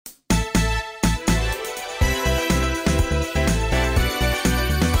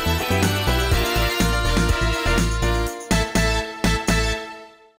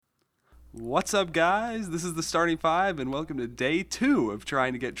What's up, guys? This is the Starting Five, and welcome to day 2 of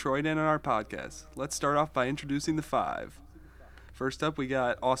trying to get Troy in on our podcast. Let's start off by introducing the 5. First up, we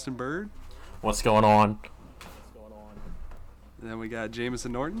got Austin Bird. What's going on? And then we got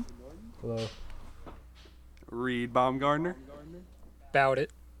Jameson Norton. Hello. Reed Baumgartner. About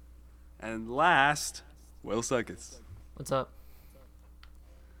it. And last, Will Suckets. What's up?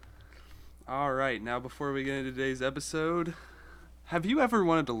 All right, now before we get into today's episode, have you ever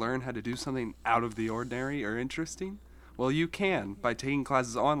wanted to learn how to do something out of the ordinary or interesting? Well, you can by taking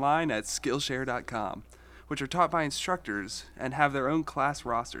classes online at Skillshare.com, which are taught by instructors and have their own class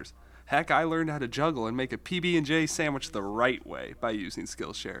rosters. Heck, I learned how to juggle and make a PB&J sandwich the right way by using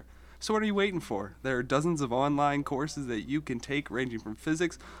Skillshare. So what are you waiting for? There are dozens of online courses that you can take ranging from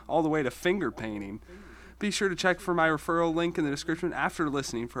physics all the way to finger painting. Be sure to check for my referral link in the description after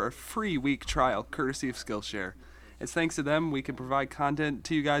listening for a free week trial courtesy of Skillshare. It's thanks to them we can provide content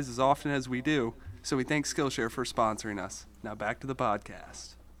to you guys as often as we do, so we thank Skillshare for sponsoring us. Now back to the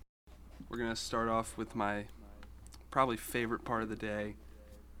podcast. We're going to start off with my probably favorite part of the day.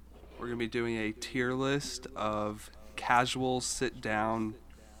 We're going to be doing a tier list of casual sit-down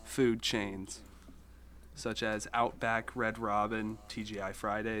food chains, such as Outback, Red Robin, TGI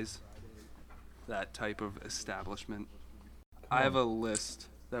Fridays, that type of establishment. I have a list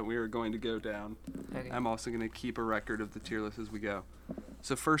that we are going to go down. Okay. I'm also going to keep a record of the tier list as we go.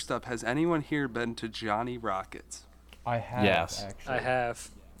 So first up, has anyone here been to Johnny Rockets? I have, Yes. actually. I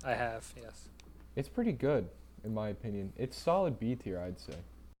have, yes. It's pretty good, in my opinion. It's solid B tier, I'd say.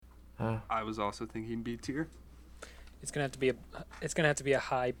 I was also thinking B tier. It's gonna have to be a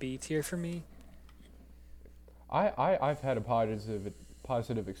high B tier for me. I've had a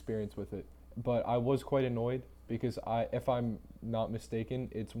positive experience with it, but I was quite annoyed because if I'm not mistaken,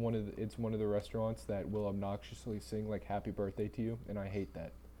 it's one of the restaurants that will obnoxiously sing like "Happy Birthday" to you, and I hate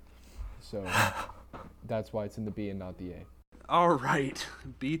that. So that's why it's in the B and not the A. All right,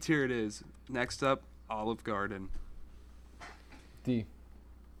 B tier it is. Next up, Olive Garden. D.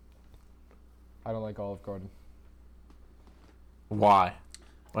 I don't like Olive Garden. Why?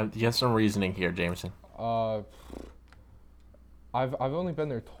 Well, you have some reasoning here, Jameson. I've only been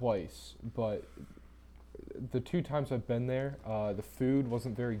there twice, but the 2 times I've been there, the food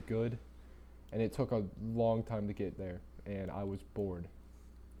wasn't very good, and it took a long time to get there, and I was bored,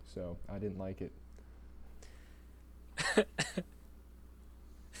 so I didn't like it.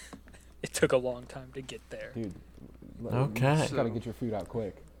 It took a long time to get there. Dude, Okay. you just gotta get your food out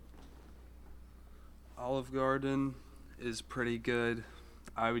quick. Olive Garden is pretty good.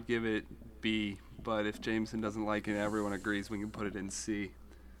 I would give it B, but if Jameson doesn't like it and everyone agrees, we can put it in C.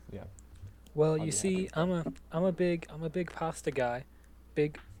 Yeah. Well, I'll you be see, I'm a big pasta guy,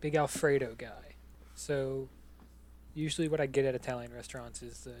 big Alfredo guy. So usually what I get at Italian restaurants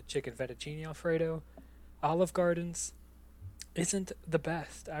is the chicken fettuccine Alfredo. Olive Garden's isn't the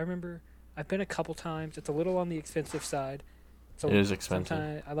best. I remember I've been a couple times. It's a little on the expensive side. It is expensive.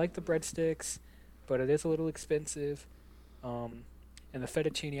 Sometimes I like the breadsticks, but it is a little expensive. And the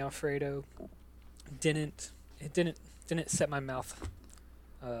fettuccine Alfredo didn't set my mouth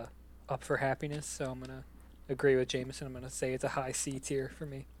up for happiness. So I'm gonna agree with Jameson. I'm gonna say it's a high C tier for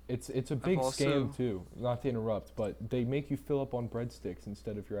me. It's a big scam too. Not to interrupt, but they make you fill up on breadsticks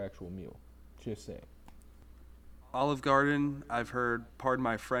instead of your actual meal. Just saying. Olive Garden, I've heard, pardon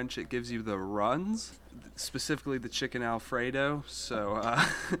my French, it gives you the runs, specifically the chicken Alfredo, so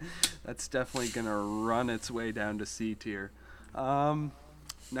that's definitely going to run its way down to C tier.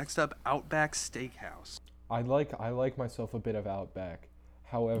 Next up, Outback Steakhouse. I like myself a bit of Outback.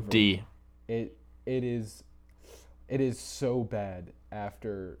 However, D. It is so bad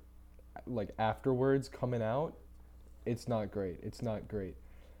afterwards coming out. It's not great.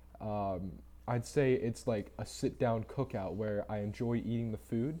 I'd say it's like a sit-down cookout where I enjoy eating the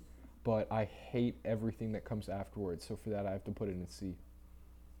food, but I hate everything that comes afterwards. So for that, I have to put it in C.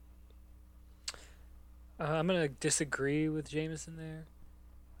 I'm gonna disagree with Jameson there.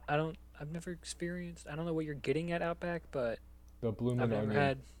 I've never experienced. I don't know what you're getting at Outback, but The bloomin'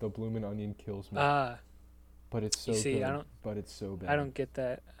 onion kills me. But it's so see, good. But it's so bad. I don't get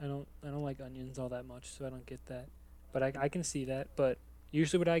that. I don't like onions all that much, so I don't get that. But I can see that. But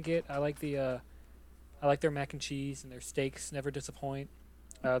usually what I get, I like their mac and cheese, and their steaks never disappoint.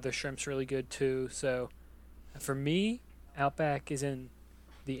 Their shrimp's really good too. So for me, Outback is in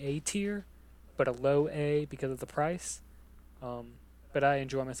the A tier, but a low A because of the price. But I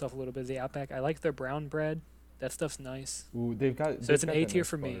enjoy myself a little bit of the Outback. I like their brown bread. That stuff's nice. Ooh, So it's an A tier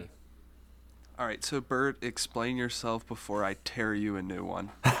for me. All right, so Bert, explain yourself before I tear you a new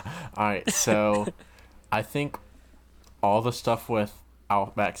one. All right, so I think all the stuff with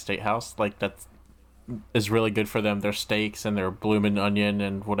Outback Steakhouse, like that is really good for them. Their steaks and their bloomin' onion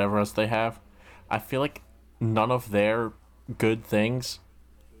and whatever else they have. I feel like none of their good things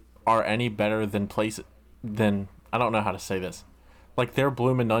are any better than I don't know how to say this. Like their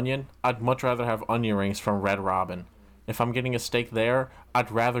bloomin' onion, I'd much rather have onion rings from Red Robin. If I'm getting a steak there,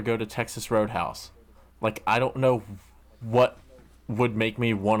 I'd rather go to Texas Roadhouse. Like I don't know what would make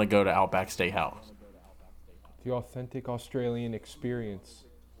me want to go to Outback Steakhouse. The authentic Australian experience.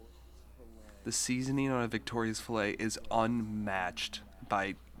 The seasoning on a Victoria's filet is unmatched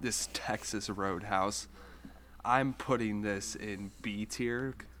by this Texas Roadhouse. I'm putting this in B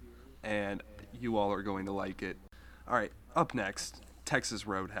tier, and you all are going to like it. All right, up next, Texas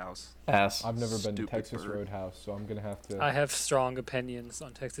Roadhouse. S. I've never been to Stupid Texas bird. Roadhouse, so I'm gonna have to. I have strong opinions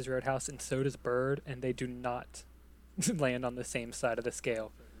on Texas Roadhouse, and so does Bird, and they do not land on the same side of the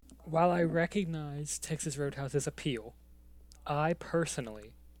scale. While I recognize Texas Roadhouse's appeal, I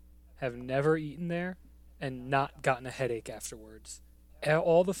personally have never eaten there and not gotten a headache afterwards.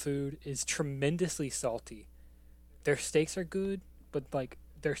 All the food is tremendously salty. Their steaks are good, but like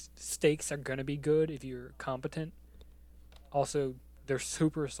their steaks are gonna be good if you're competent. Also, they're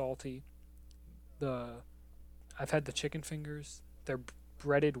super salty. I've had the chicken fingers. They're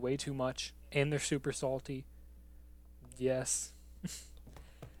breaded way too much, and they're super salty. Yes.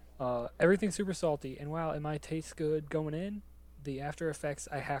 Everything's super salty, and while it might taste good going in, the after effects,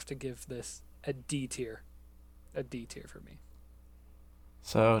 I have to give this a D tier. A D tier for me.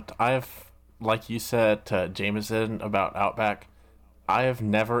 So I've, like you said to Jameson about Outback, I have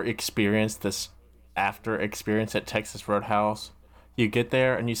never experienced this after experience at Texas Roadhouse. You get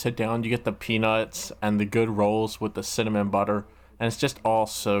there and you sit down, you get the peanuts and the good rolls with the cinnamon butter, and it's just all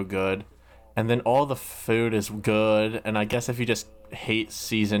so good. And then all the food is good, and I guess if you just hate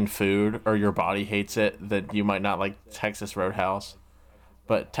seasoned food or your body hates it, then you might not like Texas Roadhouse.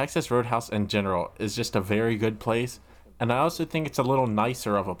 But Texas Roadhouse in general is just a very good place, and I also think it's a little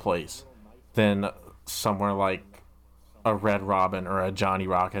nicer of a place than somewhere like a Red Robin or a Johnny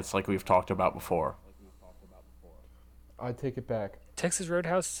Rockets like we've talked about before. I take it back. Texas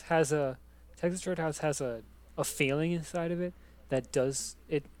Roadhouse has a feeling inside of it that does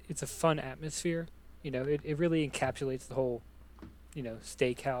it. It's a fun atmosphere. You know, it really encapsulates the whole,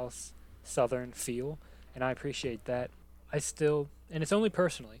 steakhouse southern feel, and I appreciate that. And it's only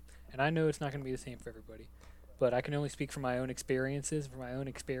personally, and I know it's not going to be the same for everybody, but I can only speak from my own experiences. From my own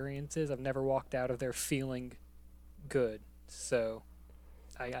experiences, I've never walked out of there feeling good, so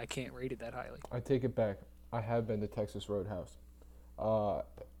I can't rate it that highly. I take it back. I have been to Texas Roadhouse.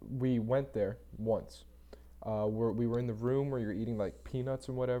 We went there once. We were in the room where you're eating like peanuts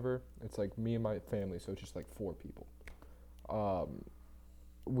and whatever. It's like me and my family, so it's just like 4 people.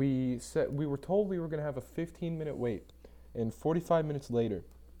 We were told we were gonna have a 15-minute wait, and 45 minutes later,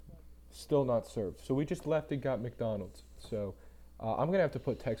 still not served. So we just left and got McDonald's. So I'm gonna have to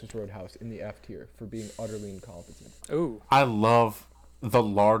put Texas Roadhouse in the F tier for being utterly incompetent. Ooh. I love the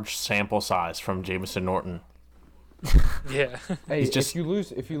large sample size from Jameson Norton. Yeah. Hey, just-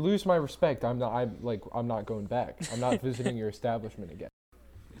 if you lose my respect, I'm not going back. I'm not visiting your establishment again.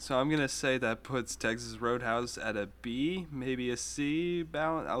 So I'm going to say that puts Texas Roadhouse at a B, maybe a C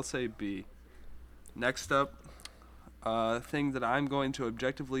balance. I'll say B. Next up, thing that I'm going to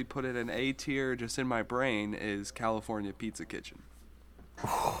objectively put in an A tier just in my brain is California Pizza Kitchen.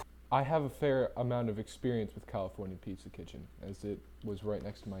 I have a fair amount of experience with California Pizza Kitchen, as it was right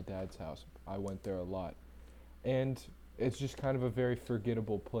next to my dad's house. I went there a lot. And it's just kind of a very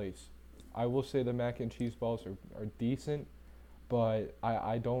forgettable place. I will say the mac and cheese balls are decent, but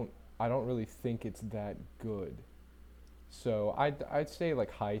I don't really think it's that good. So I'd say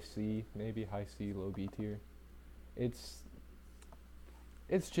like high C, maybe high C, low B tier. It's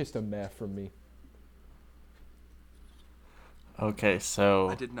just a meh for me. Okay, so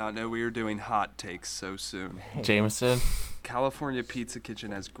I did not know we were doing hot takes so soon. Jameson, California Pizza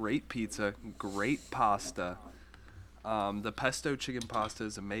Kitchen has great pizza, great pasta. The pesto chicken pasta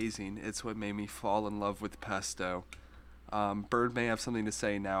is amazing. It's what made me fall in love with pesto. Bird may have something to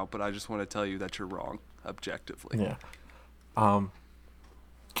say now, but I just want to tell you that you're wrong, objectively. yeah.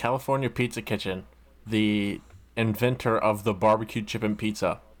 California Pizza Kitchen, the inventor of the barbecue chicken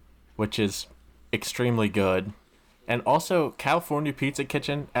pizza, which is extremely good. And also, California Pizza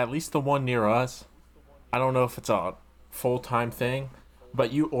Kitchen, at least the one near us, I don't know if it's a full-time thing,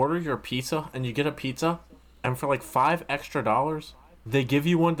 but you order your pizza and you get a pizza, and for like $5 extra, they give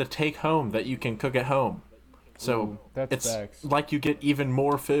you one to take home that you can cook at home. So Ooh, that's it's facts. like you get even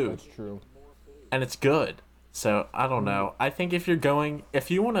more food, That's true. and it's good. So I don't know. I think if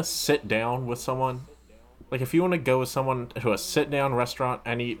you want to sit down with someone Like, if you want to go with someone to a sit-down restaurant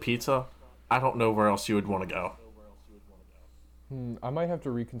and eat pizza, I don't know where else you would want to go. I might have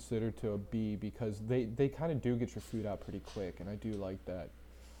to reconsider to a B because they kind of do get your food out pretty quick, and I do like that.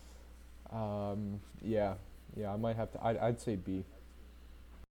 Yeah, I might have to. I'd say B.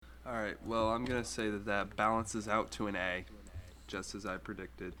 All right, well, I'm going to say that balances out to an A, just as I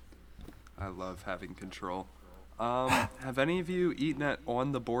predicted. I love having control. Have any of you eaten at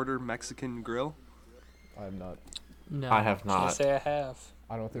On the Border Mexican Grill? I have not. No. I have Can't not. say I have.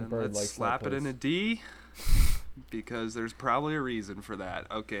 I don't think Then Bird let's likes slap that it in a place. D, because there's probably a reason for that.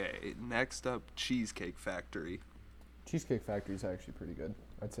 Okay, next up, Cheesecake Factory. Cheesecake Factory is actually pretty good.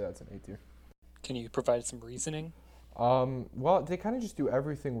 I'd say that's an A tier. Can you provide some reasoning? Well, they kind of just do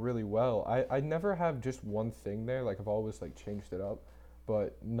everything really well. I never have just one thing there. Like, I've always, like, changed it up.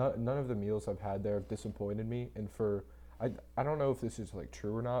 But none of the meals I've had there have disappointed me. And I don't know if this is, like,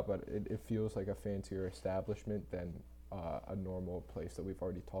 true or not, but it feels like a fancier establishment than a normal place that we've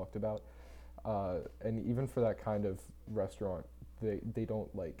already talked about. And even for that kind of restaurant, they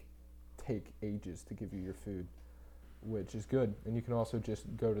don't, like, take ages to give you your food, which is good. And you can also just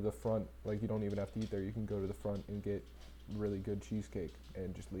go to the front. Like, you don't even have to eat there. You can go to the front and get really good cheesecake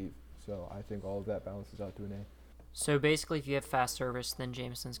and just leave. So I think all of that balances out to an A. So basically, if you have fast service, then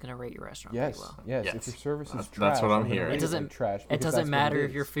Jameson's gonna rate your restaurant Yes, pretty well. yes. Yes. If your service is That's trash, what I'm gonna hearing. rate It doesn't- like trash It because doesn't that's what matter it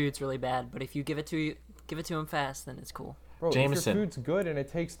if your is. food's really bad, but if you give it to him fast, then it's cool. Bro, Jameson. if your food's good and it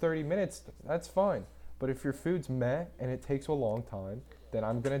takes 30 minutes, that's fine. But if your food's meh and it takes a long time, then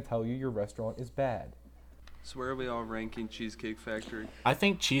I'm gonna tell you your restaurant is bad. So where are we all ranking Cheesecake Factory? I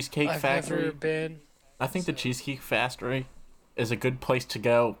think Cheesecake I've Factory. never been. I think the Cheesecake Factory is a good place to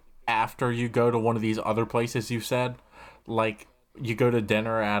go after you go to one of these other places you said. Like, you go to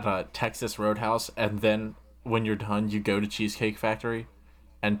dinner at a Texas Roadhouse, and then when you're done, you go to Cheesecake Factory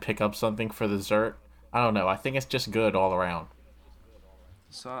and pick up something for dessert. I don't know. I think it's just good all around.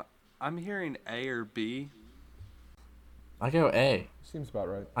 So I'm hearing A or B. I go A. Seems about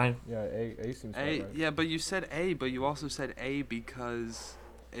right. Yeah, A seems about A, right. yeah, but you said A, but you also said A because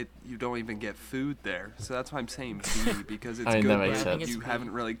you don't even get food there. So that's why I'm saying B, because it's I mean, good, that but makes Yeah, I think sense. it's you B.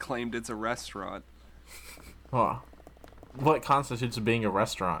 haven't really claimed it's a restaurant. Huh. What constitutes being a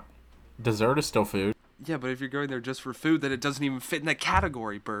restaurant? Dessert is still food. Yeah, but if you're going there just for food, then it doesn't even fit in that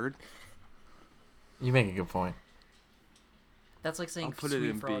category, Bird. You make a good point. That's like saying I'll put it Sweet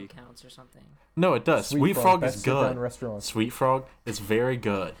in Frog B. counts or something. No, it does. Sweet Frog is best sit-down good. restaurant. Sweet Frog is very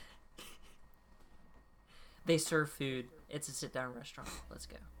good. They serve food. It's a sit-down restaurant. Let's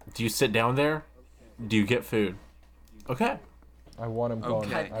go. Do you sit down there? Do you get food? Okay. I want him gone.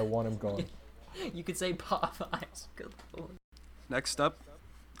 Okay. I want him gone. You could say Popeyes. Good lord. Next up,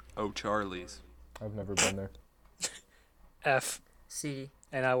 O'Charlie's. I've never been there. F, C.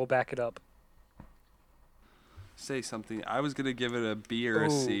 and I will back it up. Say something. I was gonna give it a B or a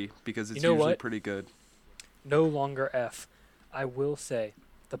C because it's You know usually what? pretty good. No longer F. I will say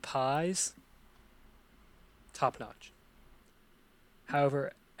the pies, top notch.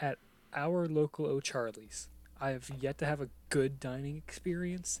 However, at our local O'Charlie's, I have yet to have a good dining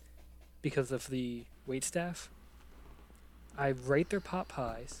experience because of the waitstaff. I rate their pot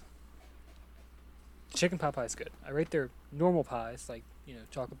pies. Chicken pot pie is good. I rate their normal pies, like,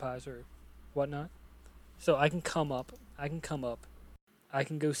 chocolate pies or whatnot. So I can come up. I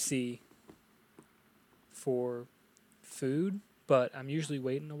can go C for food, but I'm usually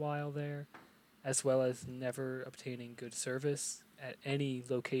waiting a while there, as well as never obtaining good service at any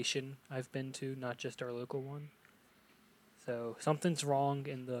location I've been to, not just our local one. So something's wrong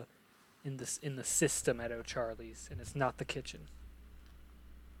in the system at O'Charlie's, and it's not the kitchen.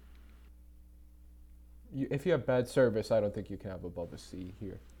 If you have bad service, I don't think you can have above a C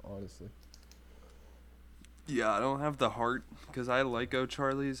here, honestly. Yeah, I don't have the heart because I like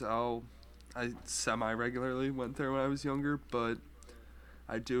O'Charlie's. I semi-regularly went there when I was younger, but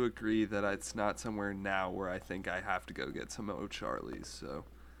I do agree that it's not somewhere now where I think I have to go get some O'Charlie's. So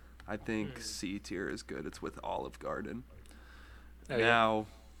I think C tier is good. It's with Olive Garden. Oh, yeah. Now,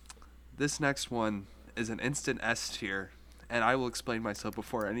 this next one is an instant S tier, and I will explain myself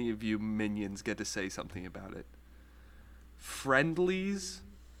before any of you minions get to say something about it. Friendly's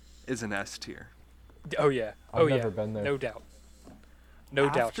is an S tier. Oh yeah. I've Oh yeah. never been there. No doubt. No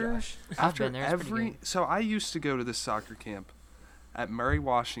doubt, After- Josh. After been there, it's pretty good. so I used to go to the soccer camp at Murray,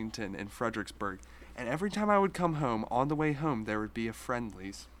 Washington in Fredericksburg, and every time I would come home, on the way home there would be a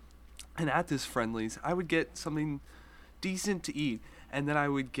Friendly's. And at this Friendly's, I would get something decent to eat, and then I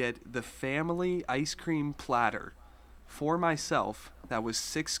would get the family ice cream platter for myself. That was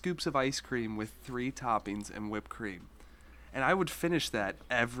 6 scoops of ice cream with 3 toppings and whipped cream. And I would finish that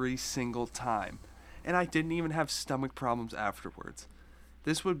every single time. and I didn't even have stomach problems afterwards.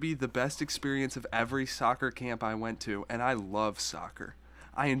 This would be the best experience of every soccer camp I went to, and I love soccer.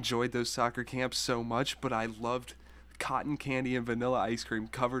 I enjoyed those soccer camps so much, but I loved cotton candy and vanilla ice cream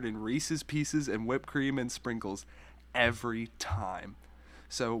covered in Reese's Pieces and whipped cream and sprinkles every time.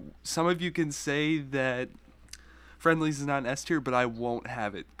 So some of you can say that Friendly's is not an S tier, but I won't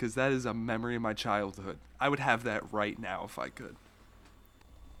have it because that is a memory of my childhood. I would have that right now if I could.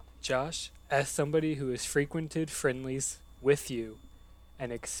 Josh, as somebody who has frequented Friendly's with you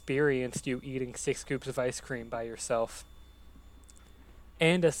and experienced you eating 6 scoops of ice cream by yourself,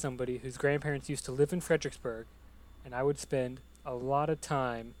 and as somebody whose grandparents used to live in Fredericksburg, and I would spend a lot of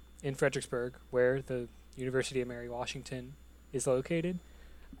time in Fredericksburg, where the University of Mary Washington is located,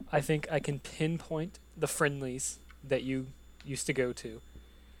 I think I can pinpoint the Friendly's that you used to go to.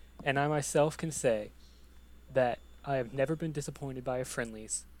 And I myself can say that I have never been disappointed by a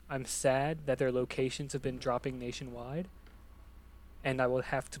Friendly's. I'm sad that their locations have been dropping nationwide, and I will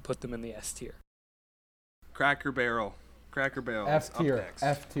have to put them in the S tier. Cracker Barrel. Cracker Barrel. F tier.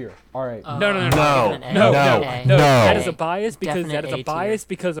 F tier. All right. No. No. That is a bias because Definite that is a A bias tier.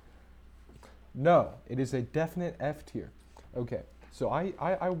 because of No, it is a definite F tier. Okay, so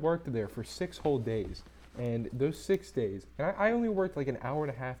I worked there for 6 whole days, and those 6 days, and I only worked like an hour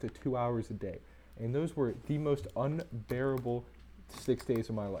and a half to 2 hours a day, and those were the most unbearable 6 days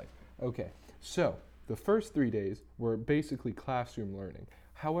of my life. Okay, so the first 3 days were basically classroom learning.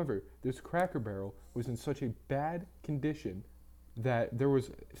 However, this Cracker Barrel was in such a bad condition that there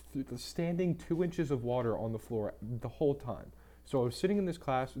was standing 2 inches of water on the floor the whole time. So I was sitting in this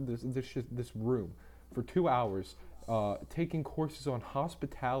class, this room, for 2 hours, taking courses on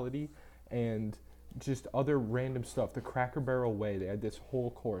hospitality and just other random stuff. The Cracker Barrel way, they had this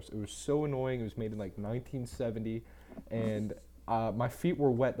whole course. It was so annoying. It was made in like 1970, and my feet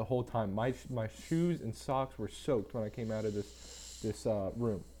were wet the whole time. My shoes and socks were soaked when I came out of this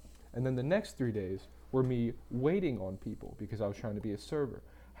room. And then the next 3 days were me waiting on people because I was trying to be a server.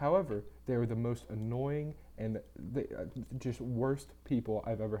 However, they were the most annoying and just worst people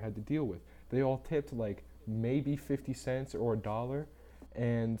I've ever had to deal with. They all tipped like maybe 50 cents or $1,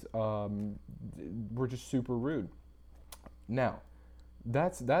 and were just super rude. Now,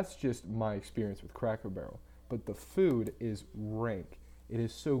 that's just my experience with Cracker Barrel. But the food is rank. It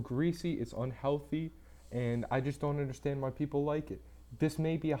is so greasy, it's unhealthy, and I just don't understand why people like it. This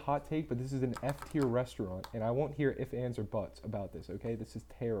may be a hot take, but this is an F-tier restaurant, and I won't hear ifs, ands, or buts about this, okay? This is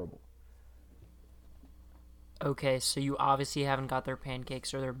terrible. Okay, so you obviously haven't got their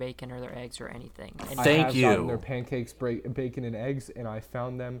pancakes or their bacon or their eggs or anything. I have gotten their pancakes, bacon, and eggs, and I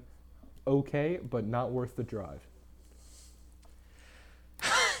found them okay, but not worth the drive.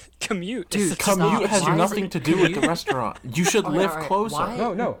 commute. Dude, Commute has Why is nothing it to do with the commute? restaurant. You should live alright, closer. why?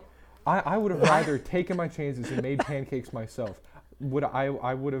 No. I would have rather taken my chances and made pancakes myself. They would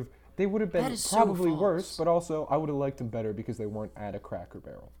have That been is so probably false. worse, but also I would have liked them better because they weren't at a Cracker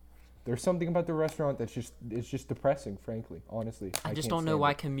Barrel. There's something about the restaurant that's just depressing, frankly, honestly. I just can't don't know stand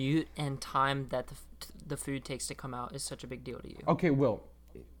why it. commute and time that the food takes to come out is such a big deal to you. Okay, Will,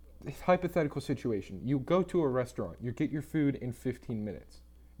 hypothetical situation. You go to a restaurant, you get your food in 15 minutes.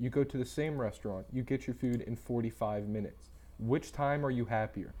 You go to the same restaurant, you get your food in 45 minutes. Which time are you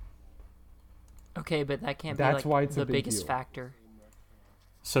happier? Okay, but that can't That's be why like it's a the big biggest deal. factor.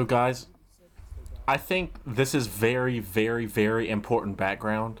 So, guys, I think this is very, very, very important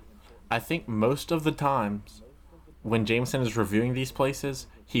background. I think most of the times when Jameson is reviewing these places,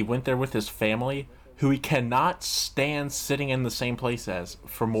 he went there with his family, who he cannot stand sitting in the same place as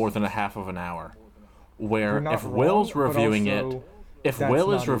for more than a half of an hour. Where You're not if wrong, Will's but reviewing it, also if that's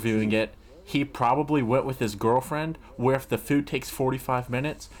Will not is reviewing it, he probably went with his girlfriend, where if the food takes 45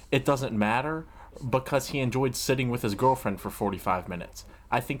 minutes, it doesn't matter because he enjoyed sitting with his girlfriend for 45 minutes.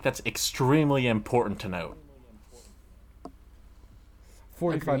 I think that's extremely important to note.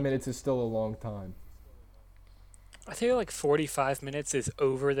 45 Agreed. minutes is still a long time. I feel like 45 minutes is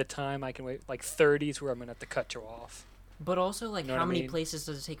over the time I can wait. Like 30s where I'm going to have to cut you off. But also, like, Know what how I many mean? places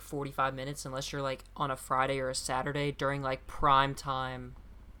does it take 45 minutes unless you're, like, on a Friday or a Saturday during, like, prime time,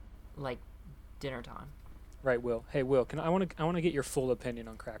 like, dinner time? Right, Will. Hey, Will, I want to get your full opinion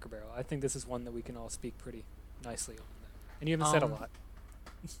on Cracker Barrel. I think this is one that we can all speak pretty nicely on. And you haven't said a lot.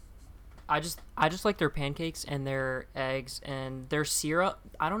 I just like their pancakes and their eggs and their syrup.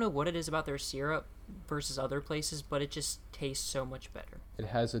 I don't know what it is about their syrup versus other places, but it just tastes so much better. It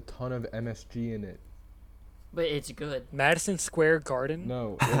has a ton of MSG in it. But it's good. Madison Square Garden?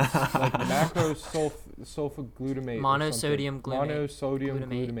 No, it's like sulfoglutamate. Monosodium Monosodium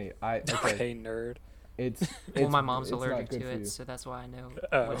glutamate. glutamate. Okay, nerd. It's Well, my mom's it's not allergic good to for you. it, so that's why I know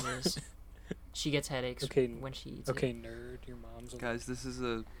Oh. what it is. She gets headaches Okay, when she eats Okay, it. nerd, your mom's. Guys, this is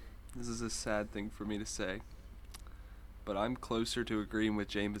a sad thing for me to say, but I'm closer to agreeing with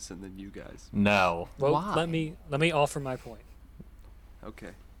Jameson than you guys. No. Well, Why? let me offer my point. Okay.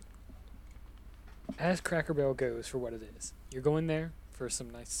 As Cracker Barrel goes for what it is, you're going there for some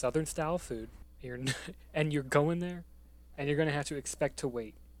nice Southern style food. And you're going there, and you're gonna have to expect to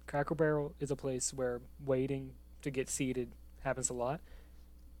wait. Cracker Barrel is a place where waiting to get seated happens a lot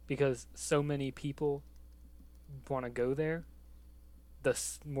because so many people want to go there. The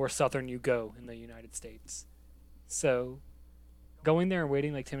more southern you go in the United States, so going there and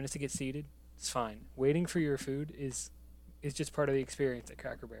waiting like 10 minutes to get seated is fine. Waiting for your food is just part of the experience at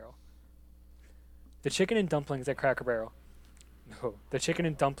Cracker Barrel. The chicken and dumplings at Cracker Barrel. No, the chicken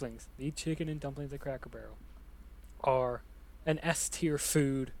and dumplings at Cracker Barrel are an S tier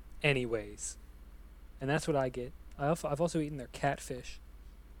food anyways. And that's what I get. I've also eaten their catfish.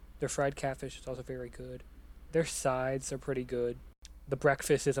 Their fried catfish is also very good. Their sides are pretty good. The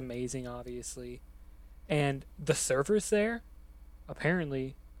breakfast is amazing, obviously. And the servers there,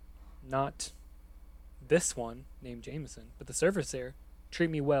 apparently not this one named Jameson, but the servers there treat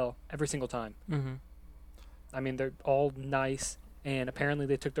me well every single time. Mm-hmm. I mean, they're all nice, and apparently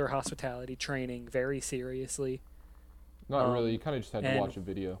they took their hospitality training very seriously. Not really. You kind of just had to and- watch a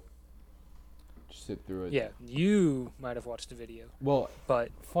video. Just sit through it. Yeah, you might have watched the video, Well, but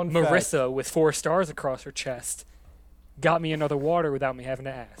fun fact. Marissa, with 4 stars across her chest, got me another water without me having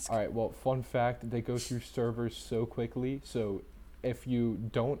to ask. All right. Well, fun fact. They go through servers so quickly. So if you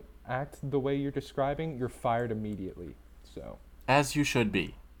don't act the way you're describing, you're fired immediately. So. As you should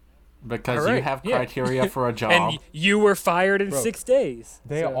be. Because All right, you have yeah. criteria for a job. And you were fired in Bro, 6 days.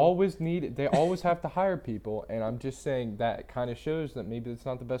 They so- They always have to hire people, and I'm just saying that kind of shows that maybe it's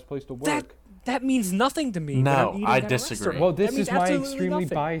not the best place to work. That means nothing to me. when No, I'm eating I at a disagree. restaurant. Well, That this means is my absolutely extremely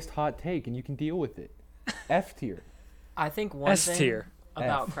nothing. biased hot take, and you can deal with it. F tier. I think one S thing tier.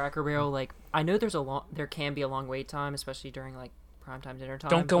 about F. Cracker Barrel, like I know there can be a long wait time, especially during like primetime dinner time.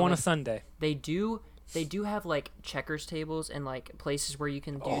 Don't go but, on a like, Sunday. They do have like checkers tables and like places where you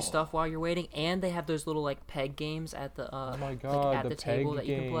can do stuff while you're waiting, and they have those little like peg games at the Oh my like, god, at the the table peg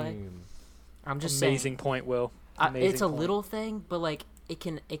that you can play. game. I'm just Amazing saying, point, Will. it's Amazing a point. little thing, but like it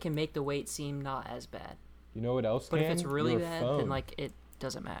can make the wait seem not as bad. You know what else But can? if it's really Your bad, phone. then like it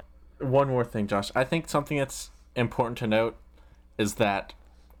doesn't matter. One more thing, Josh. I think something that's important to note is that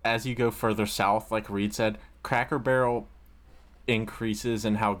as you go further south, like Reed said, Cracker Barrel increases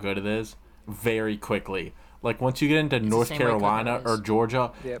in how good it is very quickly. Like once you get into the North same way Carolina Cookout or is.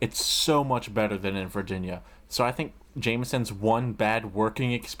 Georgia, Yep. it's so much better than in Virginia. So I think Jameson's one bad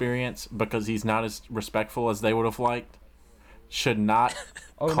working experience because he's not as respectful as they would have liked should not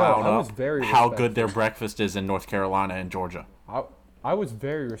Oh, no, cloud I was up very how good their respectful. breakfast is in North Carolina and Georgia. I was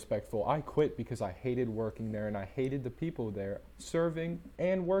very respectful. I quit because I hated working there, and I hated the people there, serving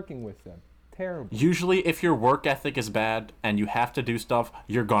and working with them. Terrible. Usually, if your work ethic is bad and you have to do stuff,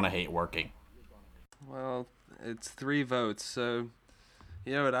 you're gonna hate working. Well, it's 3 votes, so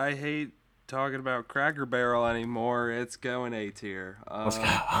you know what? I hate talking about Cracker Barrel anymore. It's going A tier. Let's go.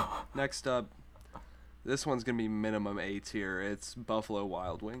 Next up, this one's gonna be minimum A tier. It's Buffalo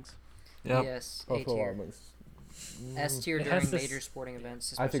Wild Wings. Yep. Yes, A Buffalo tier. Wild Wings. S tier It during has this- major sporting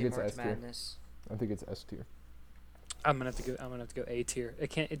events, I think especially it's March S tier. Madness. I think it's S tier. I'm gonna have to go A tier.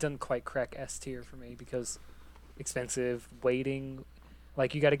 It doesn't quite crack S tier for me because expensive, waiting.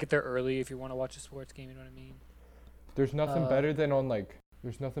 Like you got to get there early if you want to watch a sports game. You know what I mean? There's nothing better than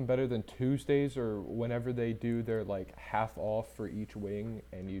there's nothing better than Tuesdays or whenever they do their like half off for each wing,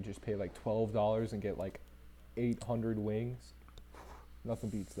 and you just pay like $12 and get like 800 wings. Nothing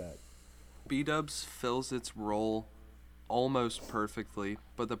beats that. B-Dubs fills its role almost perfectly,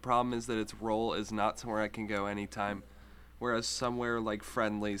 but the problem is that its role is not somewhere I can go anytime, whereas somewhere like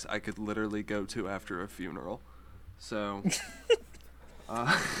Friendly's I could literally go to after a funeral. So,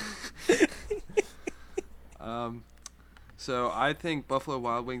 so I think Buffalo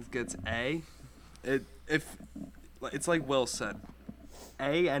Wild Wings gets A. It's like Will said,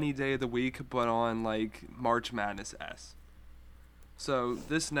 A any day of the week, but on like March Madness S. So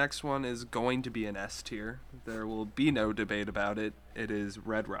this next one is going to be an S tier. There will be no debate about it. It is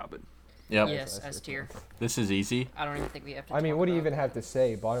Red Robin. Yep. Yes, S S tier. This is easy. I don't even think we have to. I mean, talk what do you about even have to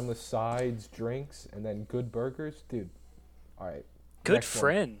say? Bottomless sides, drinks, and then good burgers, dude. All right. Good next one.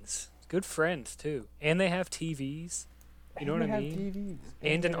 friends. Good friends too, and they have TVs. You know And what they I have mean?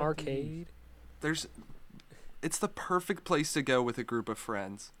 TVs. And they an have arcade. It's the perfect place to go with a group of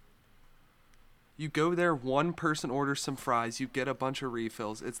friends. You go there, one person orders some fries, you get a bunch of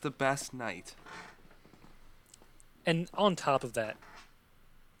refills. It's the best night. And on top of that,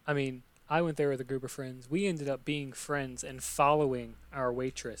 I mean, I went there with a group of friends. We ended up being friends and following our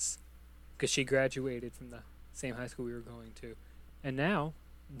waitress because she graduated from the same high school we were going to, and now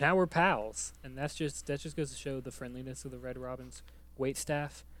we're pals. And that just goes to show the friendliness of the Red Robin's wait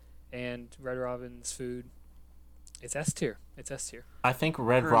staff and Red Robin's food. It's S tier. It's S tier. I think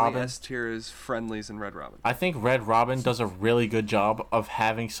Red Currently, Robin. S tier is Friendlies and Red Robin. I think Red Robin does a really good job of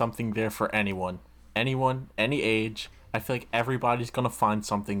having something there for anyone, any age. I feel like everybody's gonna find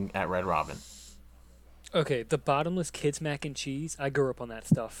something at Red Robin. Okay, the bottomless kids mac and cheese. I grew up on that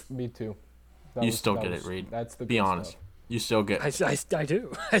stuff. Me too. You still get it, Reed. That's the Be good honest. stuff. You still get it. I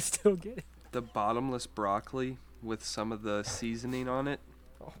do. I still get it. The bottomless broccoli with some of the seasoning on it.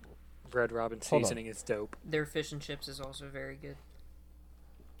 Red Robin Hold on. seasoning is dope. Their fish and chips is also very good.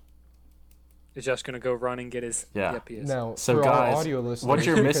 Is Josh gonna go run and get his? Yeah. Yep, he is. Now, So for our guys, audio listeners, what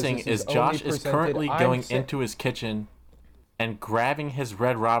you're because missing this is only Josh is presented- currently I'm going sa- into his kitchen and grabbing his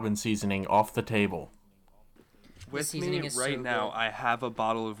Red Robin seasoning off the table. With seasoning me is right so now, good. I have a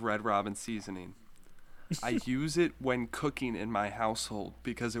bottle of Red Robin seasoning. I use it when cooking in my household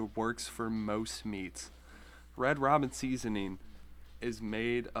because it works for most meats. Red Robin seasoning is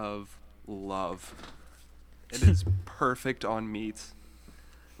made of love. It is perfect on meats.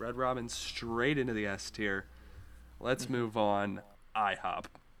 Red Robin straight into the S tier. Let's move on. IHOP.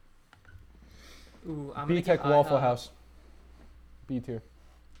 Ooh, I'm B gonna Tech give Waffle IHOP, House. B tier.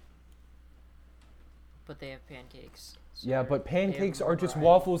 but they have pancakes. so Yeah, but they have pancakes more are just variety.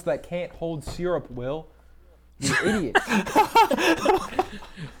 waffles that can't hold syrup, Will. You idiot.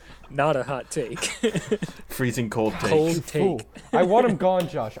 Not a hot take. Freezing cold take. Cold You fool. take. I want him gone,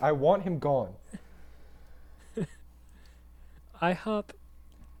 Josh. I want him gone. IHOP,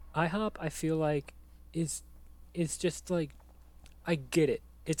 I feel like is just like, I get it.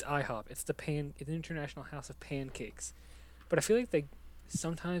 It's IHOP. It's it's the International House of Pancakes, but I feel like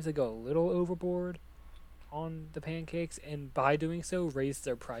sometimes they go a little overboard on the pancakes, and by doing so raise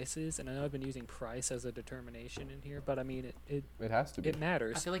their prices. And I know I've been using price as a determination in here, but I mean It has to be. it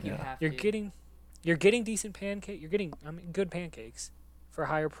matters. I feel like you Yeah. have You're to. getting decent You're getting good pancakes for a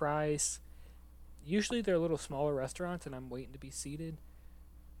higher price. Usually they're little smaller restaurants, and I'm waiting to be seated.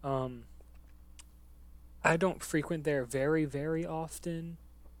 I don't frequent there very, very often,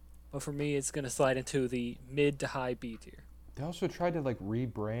 but for me, it's gonna slide into the mid to high B tier. They also tried to like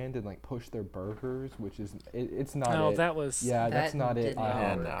rebrand and like push their burgers, which is it's not No, it. that was Yeah, that's That not it. did not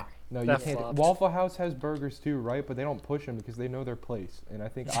Yeah, work. no. No, you That can't. flopped. Waffle House has burgers too, right? But they don't push them because they know their place, and I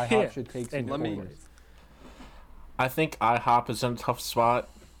think IHOP Yeah, should take they some know Let me- corners. I think IHOP is in a tough spot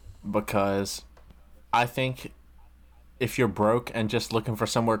because I think if you're broke and just looking for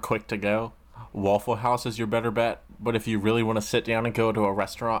somewhere quick to go, Waffle House is your better bet. But if you really want to sit down and go to a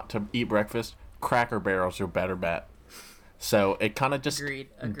restaurant to eat breakfast, Cracker Barrel's your better bet. So it kind of just Agreed.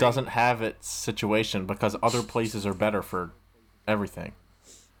 doesn't have its situation because other places are better for everything.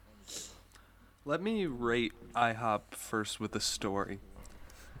 Let me rate IHOP first with a story.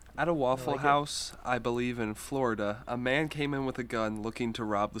 At a Waffle like it. House, I believe in Florida, a man came in with a gun looking to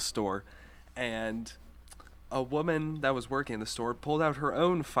rob the store, and a woman that was working in the store pulled out her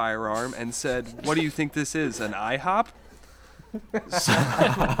own firearm and said, "What do you think this is, an IHOP?" So,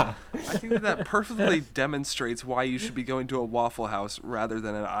 I think that perfectly demonstrates why you should be going to a Waffle House rather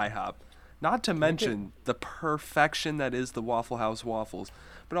than an IHOP. Not to mention the perfection that is the Waffle House waffles,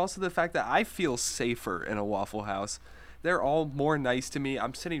 but also the fact that I feel safer in a Waffle House. They're all more nice to me.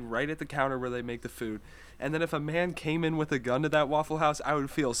 I'm sitting right at the counter where they make the food. And then if a man came in with a gun to that Waffle House, I would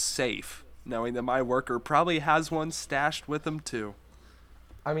feel safe, knowing that my worker probably has one stashed with him too.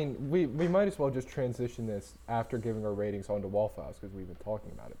 I mean, we might as well just transition this after giving our ratings onto Waffle House because we've been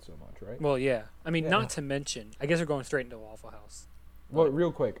talking about it so much, right? Well, yeah. I mean, Yeah. not to mention, I guess we're going straight into Waffle House. Well,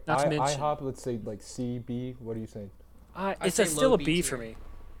 real quick, Not to mention- IHOP, let's say like C, B. What are you saying? It's say still low a B B tier. for me.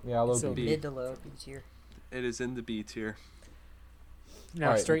 Yeah, low So B. Mid to low B tier. It is in the B tier. Now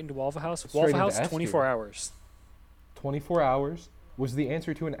Alright, straight into Waffle House. straight Waffle into House, S tier. 24 hours. 24 hours was the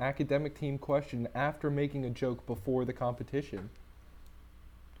answer to an academic team question after making a joke before the competition.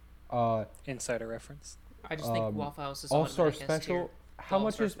 Insider reference. I just think Waffle House is All-Star automatic S tier. Special. How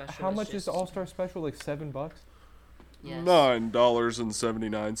much All-Star is Special is just- All-Star Special? Like $7, Yes.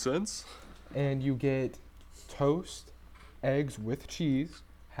 $9.79. and you get toast, eggs with cheese,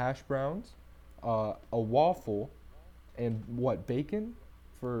 hash browns, a waffle, and what, bacon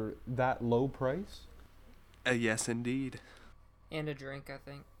for that low price? Yes, indeed. And a drink, I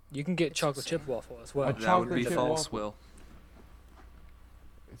think. You can get It's chocolate chip insane. waffle as well. A That would chocolate be chip false, waffle. Will.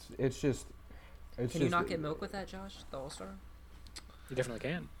 It's just. Can you not get milk with that, Josh? The All Star? You definitely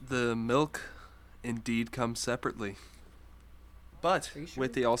can. The milk indeed comes separately. But Are you sure?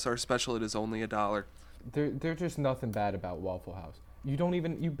 with the All-Star Special, it is only $1. There's just nothing bad about Waffle House. You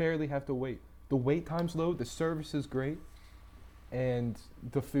barely have to wait. The wait time's low, the service is great, and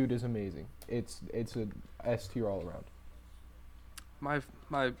the food is amazing. It's a S tier all around.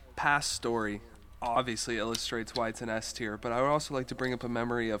 My past story obviously illustrates why it's an S tier, but I would also like to bring up a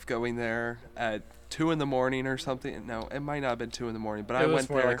memory of going there at 2 in the morning or something. No, it might not have been 2 in the morning, but I was went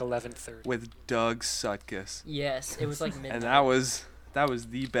more there like 11:30. with Doug Sutkus, Yes, it was like midnight. and that was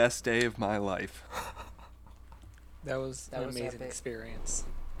the best day of my life. That was That an was amazing epic. experience.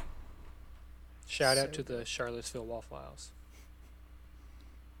 Shout out So to the Charlottesville Waffle House.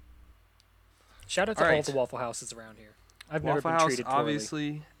 Shout out to All all right. the Waffle Houses around here. I've never Waffle been House, treated poorly.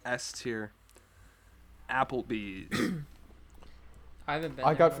 obviously S tier. Applebee's. I haven't been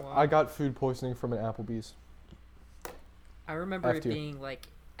I there in a while. I got food poisoning from an Applebee's. I remember F it tier. being like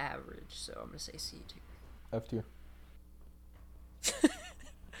average, so I'm gonna say C tier. F tier.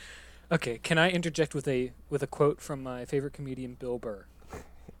 Okay, can I interject with a quote from my favorite comedian Bill Burr?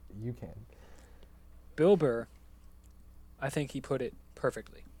 You can. Bill Burr, I think he put it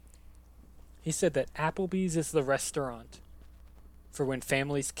perfectly. He said that Applebee's is the restaurant for when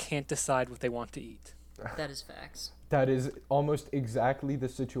families can't decide what they want to eat. That is facts. That is almost exactly the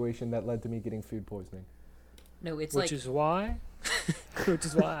situation that led to me getting food poisoning. No, it's Which like is why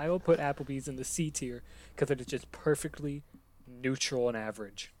I will put Applebee's in the C tier, because it is just perfectly neutral and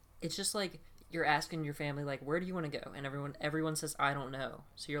average. it's just like you're asking your family like, where do you want to go? And everyone says I don't know.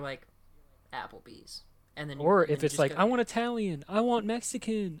 So you're like, Applebee's. And then Or and then if you it's just like, go. I want Italian, I want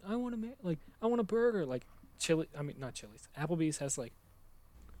Mexican, I want a burger, like Chili. I mean, not Chili's. Applebee's has like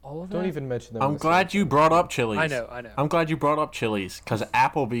all of that. Don't even mention them. I'm glad you brought up Chili's. I know. I'm glad you brought up Chili's, because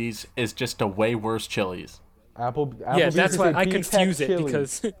Applebee's is just a way worse Chili's. Applebee's Yeah, that's is why a I beef confuse patch it chili.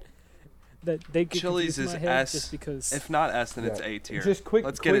 because that they get Chili's confused is in my head S. just because. If not S, then it's Yeah. A tier. Just quick.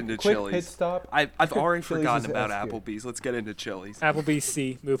 Let's quick, get into quick Chili's. Pit stop. I've already Chili's forgotten is about S tier. Applebee's. Let's get into Chili's. Applebee's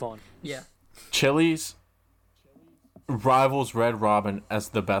C. Move on. Yeah. Chili's rivals Red Robin as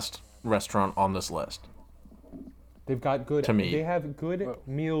the best restaurant on this list. They've got good. To me. They have good Whoa.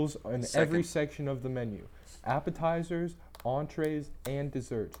 meals on Second. every section of the menu: appetizers, entrees, and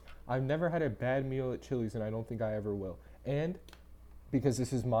desserts. I've never had a bad meal at Chili's, and I don't think I ever will. And because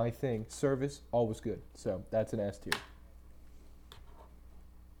this is my thing, service always good. So that's an S tier.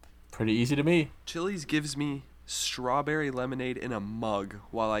 Pretty easy to me. Chili's gives me strawberry lemonade in a mug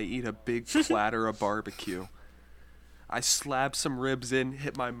while I eat a big platter of barbecue. I slab some ribs in,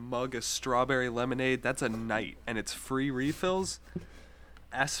 hit my mug of strawberry lemonade. That's a night, and it's free refills.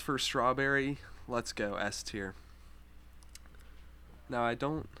 S for strawberry. Let's go, S tier. Now, I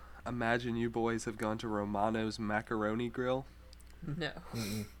don't imagine you boys have gone to Romano's Macaroni Grill. No.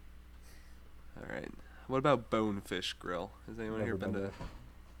 Mm-mm. All right. What about Bonefish Grill? Has anyone Never here been been to?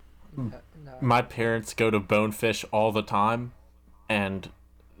 there. No. My parents go to Bonefish all the time, and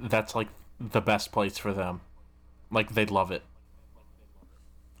that's like the best place for them. Like, they love it.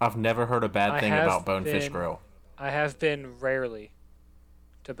 I've never heard a bad I thing have about Bonefish been- Grill. I have been rarely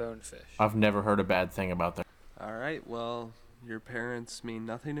to Bonefish. I've never heard a bad thing about them. All right. Well, your parents mean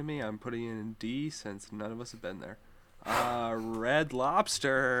nothing to me. I'm putting it in D since none of us have been there. Red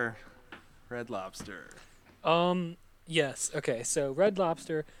Lobster. Red Lobster. Yes. Okay. So Red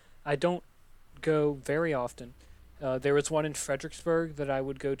Lobster, I don't go very often. There was one in Fredericksburg that I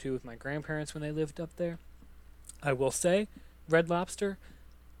would go to with my grandparents when they lived up there. I will say, Red Lobster,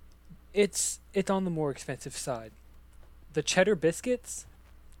 it's on the more expensive side. The cheddar biscuits,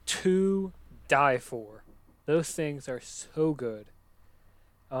 to die for. Those things are so good.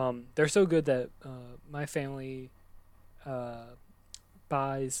 They're so good that my family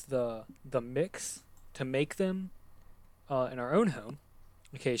buys the mix to make them in our own home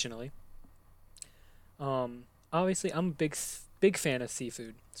occasionally. Obviously, I'm a big fan of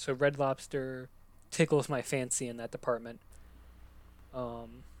seafood, so Red Lobster tickles my fancy in that department.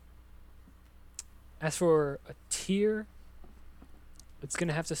 As for a tier, it's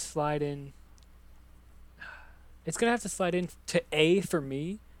gonna have to slide in. It's gonna have to slide in to A for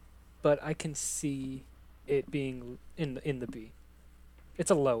me, but I can see it being in the B.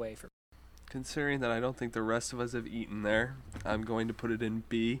 It's a low A for me. Considering that I don't think the rest of us have eaten there, I'm going to put it in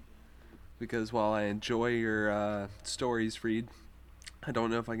B. Because while I enjoy your stories, Reed, I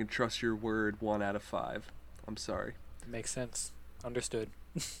don't know if I can trust your word 1 out of 5. I'm sorry. Makes sense. Understood.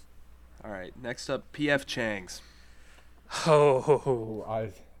 All right. Next up, P.F. Chang's. Oh,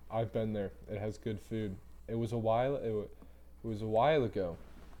 I've been there. It has good food. It was a while ago,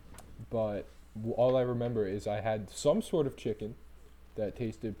 but all I remember is I had some sort of chicken that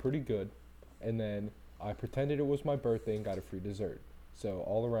tasted pretty good, and then I pretended it was my birthday and got a free dessert. So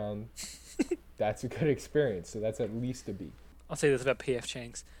all around, that's a good experience. So that's at least a B. I'll say this about P.F.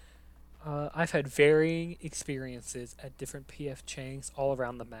 Chang's. I've had varying experiences at different P.F. Chang's all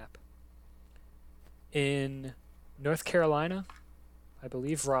around the map. In North Carolina, I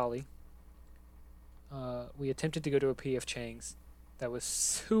believe Raleigh, we attempted to go to a P.F. Chang's that was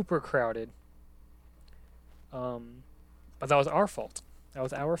super crowded. But that was our fault. That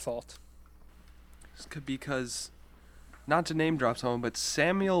was our fault. Because, not to name drop someone, but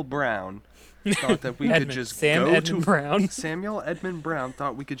Samuel Brown thought that we could just Sam go Edmund to Brown. Samuel Edmund Brown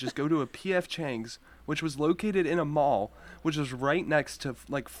thought we could just go to a P.F. Chang's, which was located in a mall, which was right next to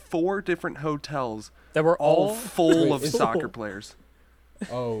like 4 different hotels, That were all all full Wait, of is- soccer players.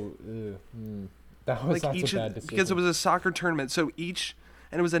 Oh, that was Like not each a bad of, decision. because it was a soccer tournament, so and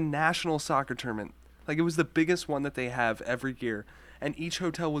it was a national soccer tournament. Like it was the biggest one that they have every year, and each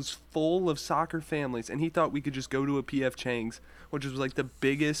hotel was full of soccer families. And he thought we could just go to a P.F. Chang's, which was like the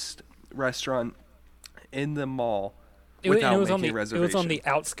biggest restaurant in the mall, without making a It reservation. was on the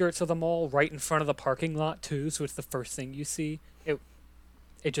outskirts of the mall, right in front of the parking lot too. So it's the first thing you see.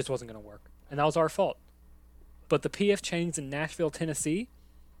 It just wasn't going to work, and that was our fault. But the P.F. Chang's in Nashville, Tennessee,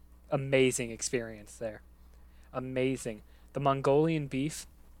 amazing experience there. Amazing. The Mongolian beef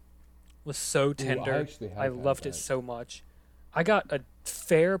was so tender. actually have I had loved it that. so much. I got a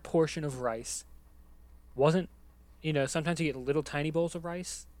fair portion of rice. Wasn't, sometimes you get little tiny bowls of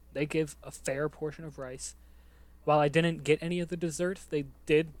rice. They give a fair portion of rice. While I didn't get any of the desserts, they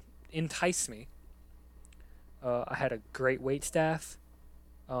did entice me. I had a great wait staff.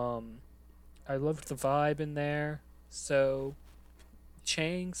 I loved the vibe in there. So,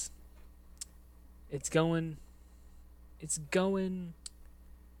 Chang's, it's going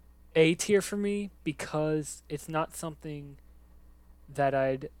A tier for me because it's not something that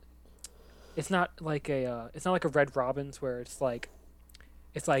it's not like a Red Robin's where it's like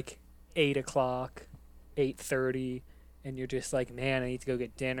 8 o'clock, 8:30, and you're just like, man, I need to go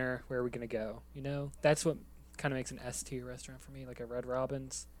get dinner. Where are we gonna go? That's what kind of makes an S tier restaurant for me, like a Red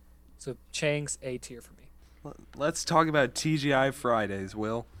Robin's. So Chang's A tier for me. Let's talk about TGI Fridays,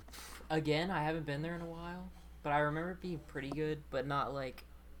 Will. Again, I haven't been there in a while, but I remember it being pretty good, but not like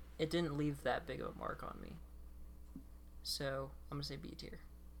it didn't leave that big of a mark on me. So I'm gonna say B tier.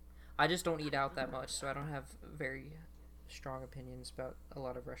 I just don't eat out that much, so I don't have very strong opinions about a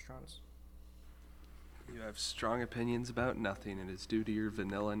lot of restaurants. You have strong opinions about nothing, and it's due to your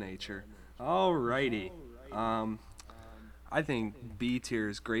vanilla nature. Alrighty. I think B tier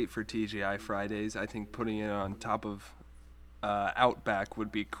is great for TGI Fridays. I think putting it on top of Outback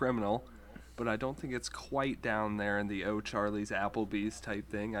would be criminal, but I don't think it's quite down there in the Charlie's Applebee's type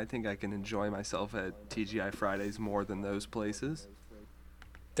thing. I think I can enjoy myself at TGI Fridays more than those places.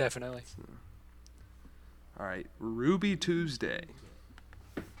 Definitely. Alright, Ruby Tuesday.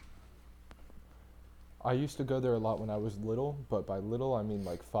 I used to go there a lot when I was little, but by little I mean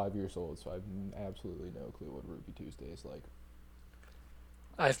like 5 years old, so I have absolutely no clue what Ruby Tuesday is like.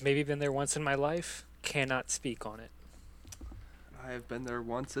 I've maybe been there once in my life. Cannot speak on it. I have been there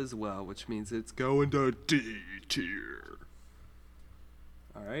once as well, which means it's going to D tier.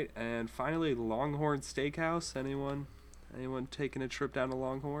 Alright, and finally, Longhorn Steakhouse. Anyone taking a trip down to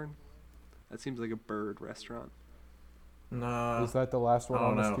Longhorn? That seems like a bird restaurant. No. Is that the last one I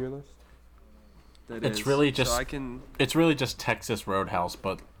on don't this know. tier list? That It's is. really just- So I can. It's really just Texas Roadhouse,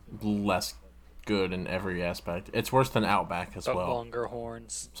 but less good in every aspect. It's worse than Outback as But well. longer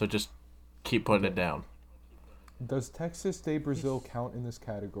horns. So just keep putting it down. Does Texas de Brazil count in this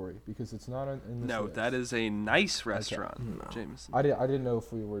category? Because it's not in this No, list. that is a nice restaurant, No. Jameson. I didn't know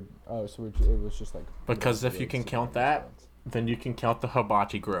if we were. Oh, so it was just like. Because if you roads can and count that, restaurants. then you can count the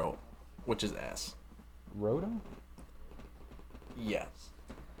Hibachi Grill, which is S. Rhoda? Yes.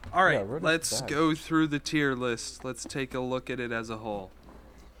 All right, Yeah, Rhoda's let's bad. go through the tier list. Let's take a look at it as a whole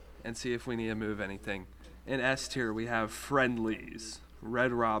and see if we need to move anything. In S tier, we have Friendlies,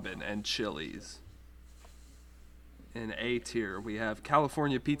 Red Robin, and Chili's. In A tier, we have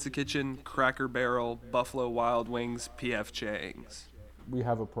California Pizza Kitchen, Cracker Barrel, Buffalo Wild Wings, P.F. Chang's. We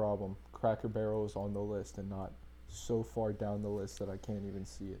have a problem. Cracker Barrel is on the list and not so far down the list that I can't even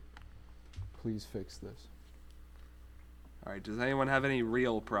see it. Please fix this. All right, does anyone have any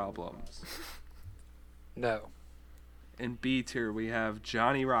real problems? No. In B tier, we have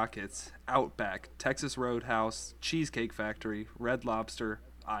Johnny Rockets, Outback, Texas Roadhouse, Cheesecake Factory, Red Lobster,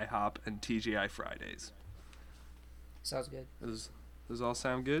 IHOP, and TGI Fridays. Sounds good. Those all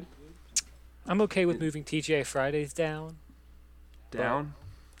sound good? I'm okay with moving TGI Fridays down. Down?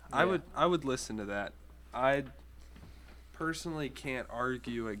 Yeah. I would listen to that. I personally can't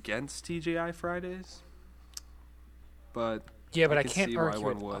argue against TGI Fridays. but Yeah, but I can can't see why argue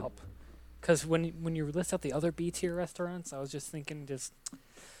one it would. up. Because when you list out the other B tier restaurants, I was just thinking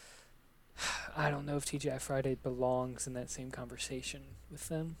I don't know if TGI Friday belongs in that same conversation with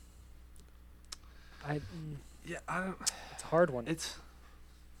them. Yeah, I don't. It's a hard one. It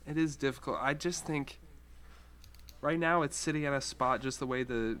is difficult. I just think right now it's sitting at a spot just the way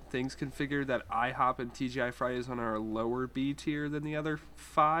the things configured that IHOP and TGI Fridays on our lower B tier than the other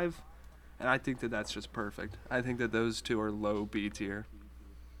 5, and I think that that's just perfect. I think that those 2 are low B tier.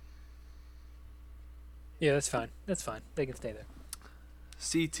 Yeah, that's fine. That's fine. They can stay there.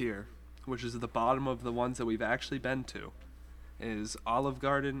 C tier, which is the bottom of the ones that we've actually been to, is Olive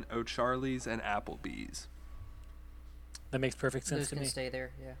Garden, O'Charlie's, and Applebee's. That makes perfect sense Those to can me. stay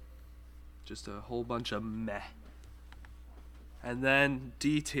there, yeah. Just a whole bunch of meh. And then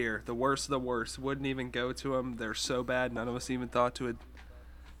D tier, the worst of the worst. Wouldn't even go to them. They're so bad, none of us even thought to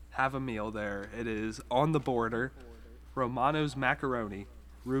have a meal there. It is On the Border, Romano's Macaroni,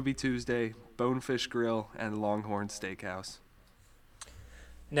 Ruby Tuesday, Bonefish Grill, and Longhorn Steakhouse.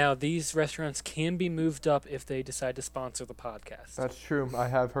 Now, these restaurants can be moved up if they decide to sponsor the podcast. That's true. I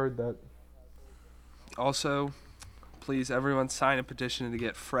have heard that. Also, please, everyone sign a petition to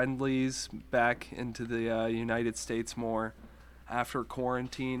get Friendlies back into the United States more. After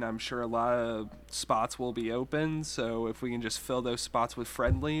quarantine, I'm sure a lot of spots will be open, so if we can just fill those spots with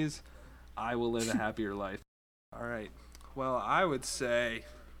Friendlies, I will live a happier life. All right. Well, I would say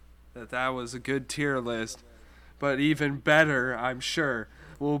that was a good tier list, but even better, I'm sure,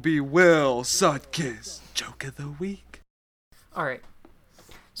 will be Will Sutkiss Joke of the Week. All right.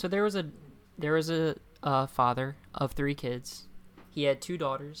 So there was a father of 3 kids. He had 2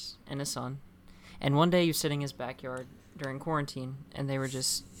 daughters and a son. And one day he was sitting in his backyard during quarantine, and they were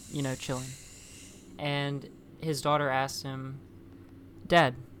just, chilling. And his daughter asked him,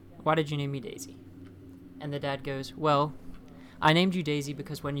 "Dad, why did you name me Daisy?" And the dad goes, "Well, I named you Daisy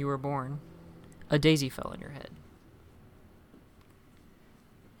because when you were born, a daisy fell on your head."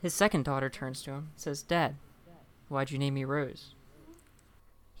 His second daughter turns to him and says, "Dad, why'd you name me Rose?"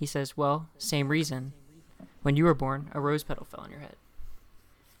 He says, "Well, same reason. When you were born, a rose petal fell on your head."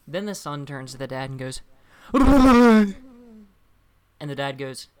 Then the son turns to the dad and goes, and the dad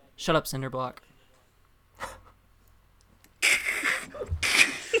goes, "Shut up, Cinderblock."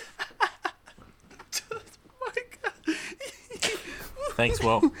 Thanks,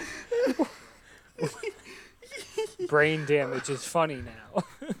 Will. Brain damage is funny now.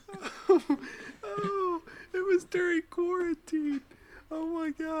 Oh, it was during quarantine. Oh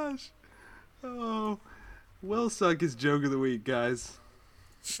my gosh. Oh, Will Sutkiss Joke of the Week, guys.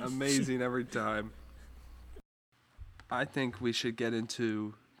 Amazing every time. I think we should get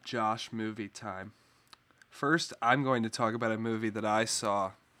into Josh movie time. First, I'm going to talk about a movie that I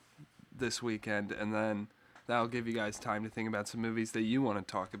saw this weekend, and then that'll give you guys time to think about some movies that you want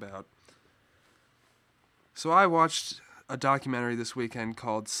to talk about. So I watched a documentary this weekend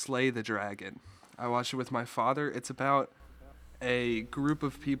called Slay the Dragon. I watched it with my father. It's about a group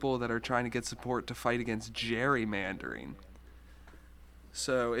of people that are trying to get support to fight against gerrymandering.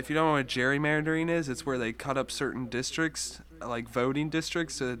 So if you don't know what gerrymandering is, it's where they cut up certain districts, like voting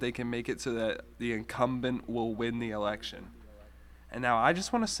districts, so that they can make it so that the incumbent will win the election. And now I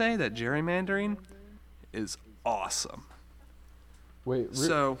just want to say that gerrymandering is awesome. Wait,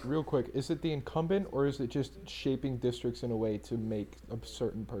 So- real quick, is it the incumbent or is it just shaping districts in a way to make a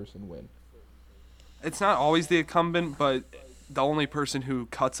certain person win? It's not always the incumbent, but the only person who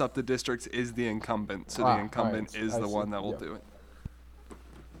cuts up the districts is the incumbent. So the incumbent alright, is I the see, one that will yep. do it.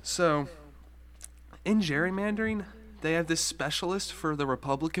 So, in gerrymandering, they have this specialist for the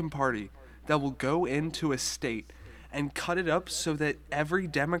Republican Party that will go into a state and cut it up so that every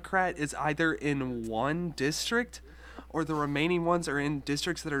Democrat is either in one district or the remaining ones are in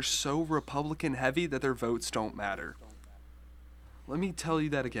districts that are so Republican heavy that their votes don't matter. Let me tell you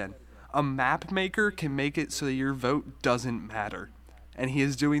that again. A map maker can make it so that your vote doesn't matter. And he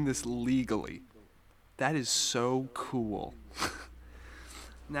is doing this legally. That is so cool.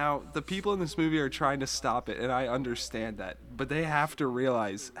 Now, the people in this movie are trying to stop it, and I understand that. But they have to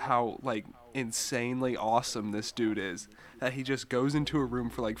realize how, insanely awesome this dude is. That he just goes into a room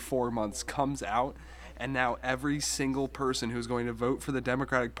for 4 months, comes out, and now every single person who's going to vote for the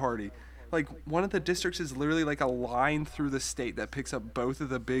Democratic Party, one of the districts is literally a line through the state that picks up both of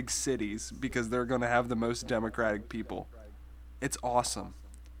the big cities because they're going to have the most Democratic people. It's awesome.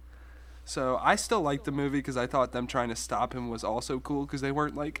 So I still liked the movie because I thought them trying to stop him was also cool because they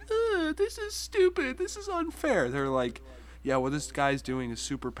weren't this is stupid, this is unfair. They're yeah, what this guy's doing is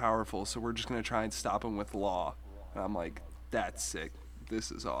super powerful, so we're just going to try and stop him with law. And I'm that's sick.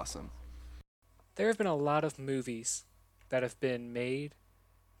 This is awesome. There have been a lot of movies that have been made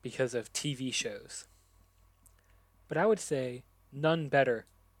because of TV shows. But I would say none better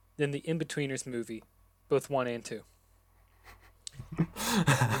than the In-Betweeners movie, both 1 and 2. If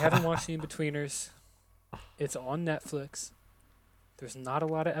you haven't watched the In-Betweeners, it's on Netflix. There's not a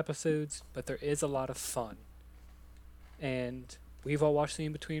lot of episodes, but there is a lot of fun. And we've all watched the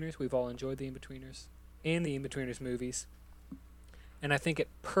In-Betweeners. We've all enjoyed the In-Betweeners and the In-Betweeners movies. And I think it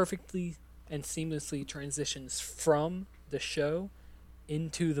perfectly and seamlessly transitions from the show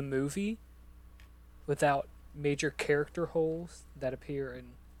into the movie without major character holes that appear in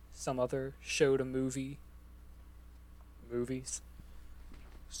some other show to movie movies.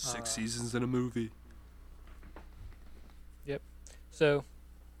 6 seasons in a movie. Yep. So,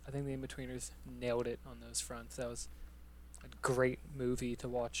 I think the In-Betweeners nailed it on those fronts. That was a great movie to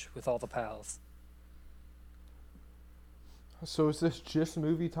watch with all the pals. So is this just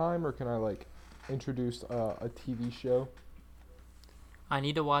movie time, or can I like introduce a TV show? I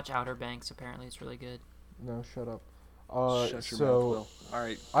need to watch Outer Banks. Apparently, it's really good. No, shut up. Shut your mouth, Will. All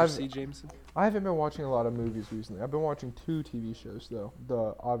right, proceed, Jameson. I haven't been watching a lot of movies recently. I've been watching 2 TV shows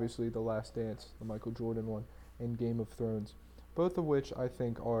though. Obviously The Last Dance, the Michael Jordan one, and Game of Thrones, both of which I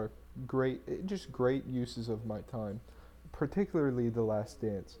think are just great uses of my time. Particularly The Last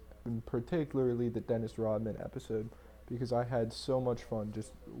Dance, and particularly the Dennis Rodman episode, because I had so much fun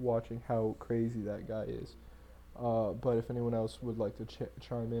just watching how crazy that guy is. But if anyone else would like to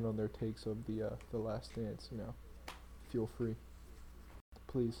chime in on their takes of the Last Dance, feel free.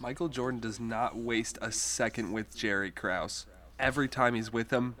 Please. Michael Jordan does not waste a second with Jerry Krause. Every time he's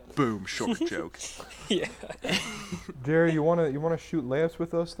with him, boom, short joke. Yeah. Jerry, you wanna shoot layups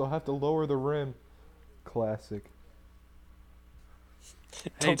with us? They'll have to lower the rim. Classic. Hey,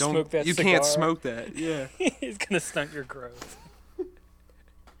 Don't smoke that you cigar. can't smoke that. Yeah. It's gonna stunt your growth.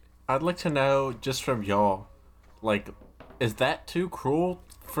 I'd like to know, just from y'all, like, is that too cruel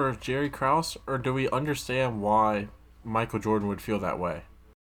for Jerry Krause, or do we understand why Michael Jordan would feel that way?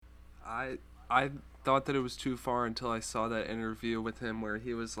 I thought that it was too far until I saw that interview with him where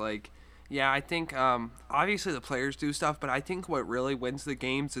he was like, yeah, I think obviously the players do stuff, but I think what really wins the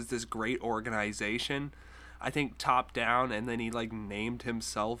games is this great organization. I think top down, and then he like named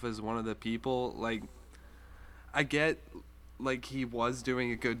himself as one of the people. Like, I get like he was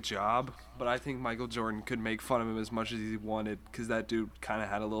doing a good job, but I think Michael Jordan could make fun of him as much as he wanted because that dude kind of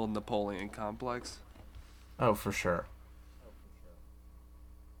had a little Napoleon complex. Oh, for sure.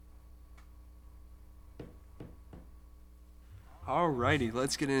 Alrighty,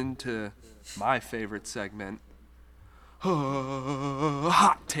 let's get into my favorite segment.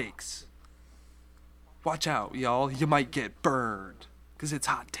 Hot takes. Watch out, y'all. You might get burned, because it's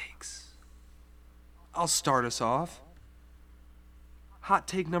hot takes. I'll start us off. Hot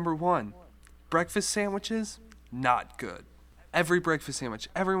take number 1. Breakfast sandwiches, not good. Every breakfast sandwich,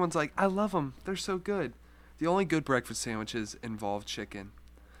 everyone's like, I love them. They're so good. The only good breakfast sandwiches involve chicken.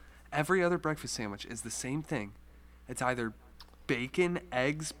 Every other breakfast sandwich is the same thing. It's either bacon,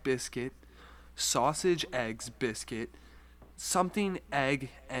 eggs, biscuit, sausage, eggs, biscuit, something, egg,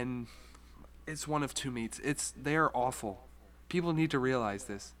 and it's one of 2 meats. They are awful. People need to realize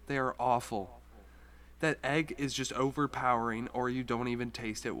this. They are awful. That egg is just overpowering, or you don't even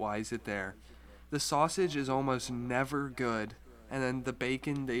taste it. Why is it there? The sausage is almost never good, and then the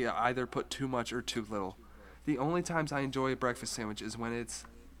bacon, they either put too much or too little. The only times I enjoy a breakfast sandwich is when it's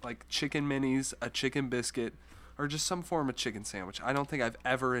like chicken minis, a chicken biscuit, or just some form of chicken sandwich. I don't think I've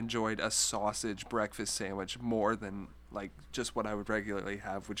ever enjoyed a sausage breakfast sandwich more than like just what I would regularly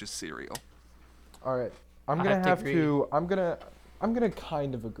have, which is cereal. All right, I'm gonna kind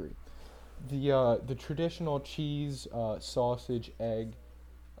of agree. The traditional cheese, sausage, egg,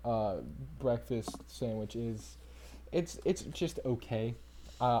 breakfast sandwich it's just okay.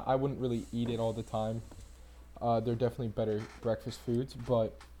 I wouldn't really eat it all the time. They're definitely better breakfast foods,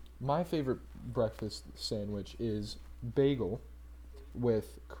 but my favorite breakfast sandwich is bagel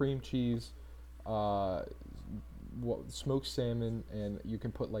with cream cheese, smoked salmon, and you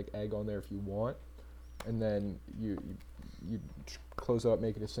can put like egg on there if you want, and then you close it up,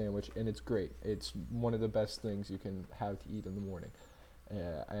 make it a sandwich, and it's great. It's one of the best things you can have to eat in the morning.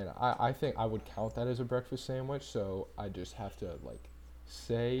 And I think I would count that as a breakfast sandwich, so I just have to like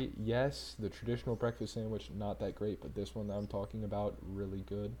say yes, the traditional breakfast sandwich, not that great, but this one that I'm talking about, really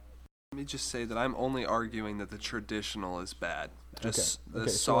good. Let me just say that I'm only arguing that the traditional is bad. Just Okay, the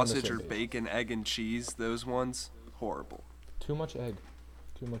so we're on the sausage same or page. bacon, egg, and cheese, those ones, horrible. Too much egg.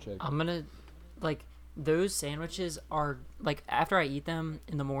 I'm gonna, like, those sandwiches are, like, after I eat them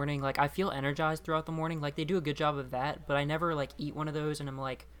in the morning, like, I feel energized throughout the morning. Like, they do a good job of that, but I never, like, eat one of those and I'm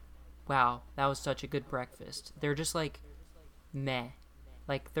like, wow, that was such a good breakfast. They're just, like, meh.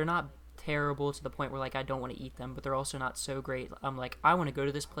 Like, they're not terrible to the point where, like, I don't want to eat them, but they're also not so great. I'm like, I want to go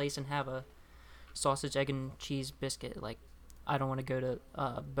to this place and have a sausage, egg, and cheese biscuit. Like, I don't want to go to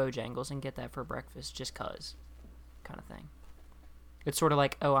Bojangles and get that for breakfast just 'cause kind of thing. It's sort of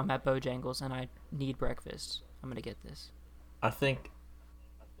like, oh, I'm at Bojangles and I need breakfast. I'm going to get this. I think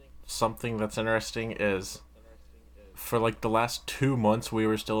something that's interesting is for like the last 2 months we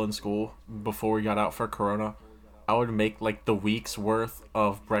were still in school before we got out for Corona, I would make like the week's worth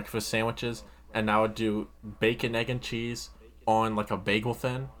of breakfast sandwiches, and I would do bacon, egg, and cheese on like a bagel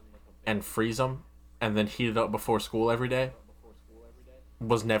thin and freeze them and then heat it up before school every day.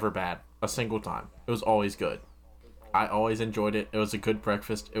 Was never bad a single time. It was always good. I always enjoyed it. It was a good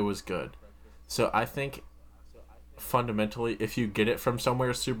breakfast. It was good. So I think fundamentally, if you get it from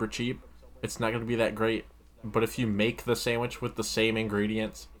somewhere super cheap, it's not going to be that great. But if you make the sandwich with the same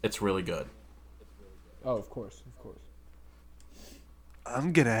ingredients, it's really good. Oh, of course.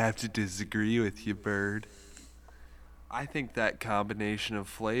 I'm gonna have to disagree with you, Bird. I think that combination of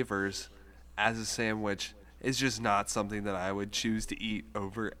flavors as a sandwich is just not something that I would choose to eat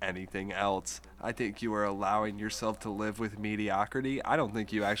over anything else. I think you are allowing yourself to live with mediocrity. I don't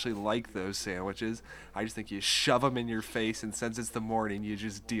think you actually like those sandwiches. I just think you shove them in your face, and since it's the morning, you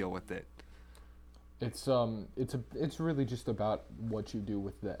just deal with it. It's really just about what you do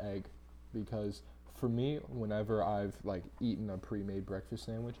with the egg, because for me, whenever I've like eaten a pre-made breakfast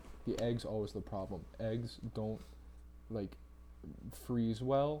sandwich, the egg's always the problem. Eggs don't like freeze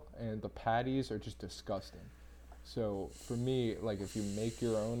well, and the patties are just disgusting. So for me, like if you make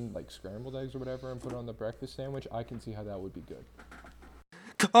your own like scrambled eggs or whatever and put it on the breakfast sandwich, I can see how that would be good.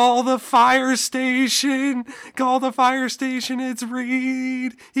 Call the fire station! Call the fire station, it's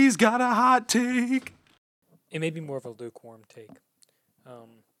Reed! He's got a hot take! It may be more of a lukewarm take.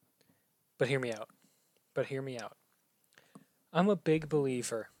 But hear me out. I'm a big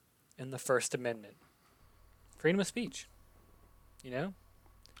believer in the First Amendment. Freedom of speech. You know?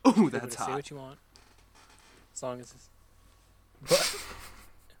 Ooh, You're able that's to say hot. what you want. As long as it's...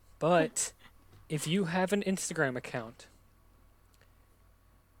 But if you have an Instagram account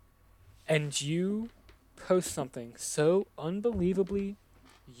and you post something so unbelievably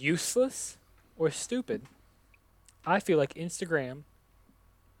useless or stupid, I feel like Instagram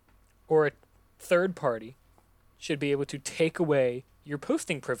or a third party should be able to take away your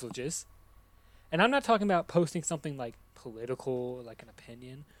posting privileges. And I'm not talking about posting something like political or like an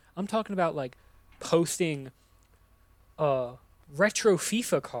opinion. I'm talking about like posting a retro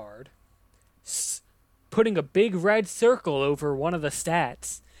FIFA card, putting a big red circle over one of the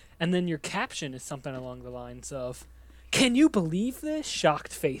stats, and then your caption is something along the lines of, "Can you believe this?"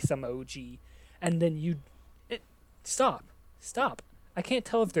 Shocked face emoji. And then stop. I can't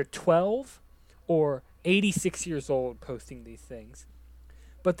tell if they're 12 or 86 years old posting these things,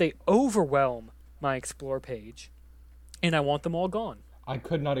 but they overwhelm my Explore page, and I want them all gone. I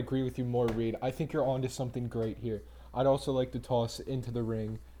could not agree with you more, Reed. I think you're onto something great here. I'd also like to toss into the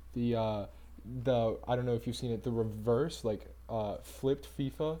ring the I don't know if you've seen it, the reverse flipped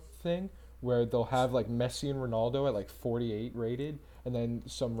FIFA thing, where they'll have like Messi and Ronaldo at like 48 rated, and then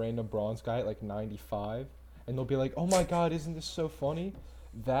some random bronze guy at like 95, and they'll be like, "Oh my God, isn't this so funny?"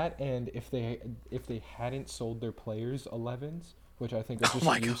 That, and if they hadn't sold their players 11s, which I think are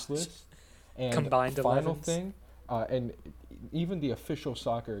just useless, and combined final 11s. thing, and even the official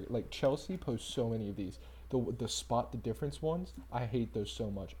soccer, like Chelsea posts so many of these. The spot the difference ones, I hate those so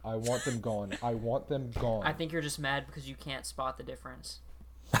much. I want them gone. I think you're just mad because you can't spot the difference.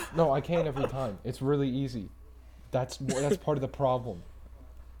 No, I can every time. It's really easy. That's part of the problem.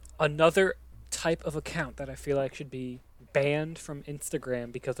 Another type of account that I feel like should be banned from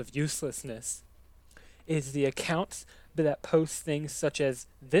Instagram because of uselessness is the accounts that post things such as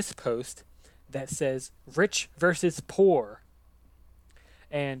this post that says rich versus poor.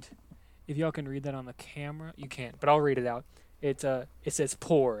 And if y'all can read that on the camera, you can't, but I'll read it out. It says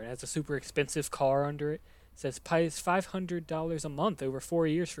poor. It has a super expensive car under it. It says pays $500 a month over 4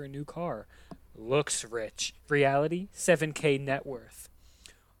 years for a new car. Looks rich. Reality, $7K net worth.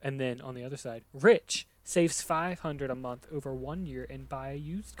 And then on the other side, rich, saves $500 a month over 1 year and buy a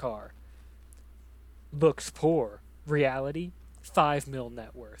used car. Looks poor. Reality, $5 mil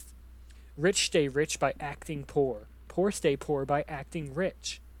net worth. Rich stay rich by acting poor. Poor stay poor by acting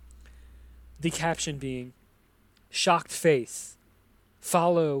rich. The caption being, shocked face,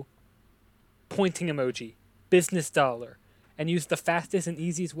 follow pointing emoji, business dollar, and use the fastest and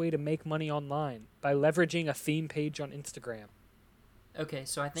easiest way to make money online by leveraging a theme page on Instagram. Okay,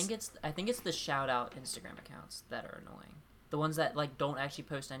 so I think it's the shout out Instagram accounts that are annoying. The ones that like don't actually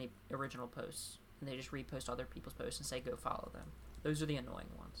post any original posts. and they just repost other people's posts and say go follow them. Those are the annoying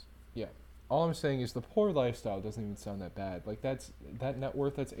ones. Yeah. All I'm saying is the poor lifestyle doesn't even sound that bad. Like that net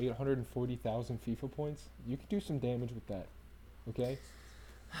worth, that's 840,000 FIFA points. You could do some damage with that. Okay?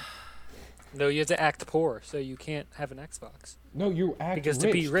 No, you have to act poor, so you can't have an Xbox. No, you act Because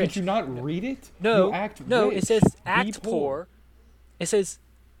rich. to be rich. Did you not read it? No, you act no, rich. it says Be act poor. It says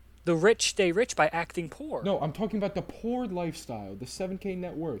the rich stay rich by acting poor. No, I'm talking about the poor lifestyle, the 7K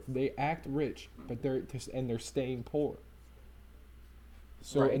net worth. They act rich, but they're staying poor.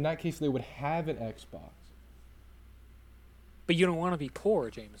 So Right. in that case, they would have an Xbox. But you don't want to be poor,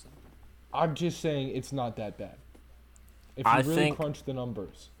 Jameson. I'm just saying it's not that bad. If you I really think- crunch the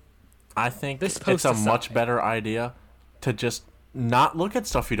numbers. I think This it's post a aside. much better idea to just not look at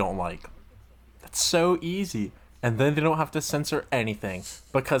stuff you don't like. That's so easy. And then they don't have to censor anything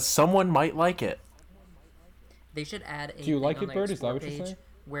because someone might like it. They should add a Do you thing like on it, their Bird? Is that Explore what you're page saying?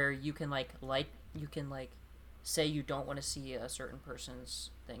 where you can you can say you don't want to see a certain person's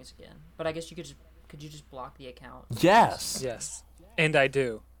things again. But I guess could you just block the account? Yes. Yes, and I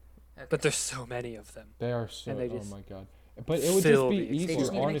do. Okay. But there's so many of them. They are so. And they Oh just my god. But it would just fill be the they easier, just need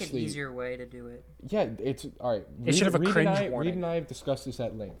to make an honestly. easier way to do it. Yeah, it's all right. It should have a Reed cringe and I, warning. Reed and I have discussed this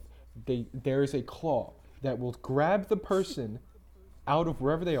at length. There is a claw that will grab the person out of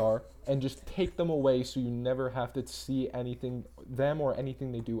wherever they are and just take them away, so you never have to see them or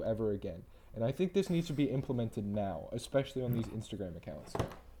anything they do ever again. And I think this needs to be implemented now, especially on these Instagram accounts.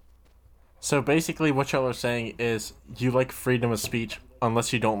 So basically what y'all are saying is you like freedom of speech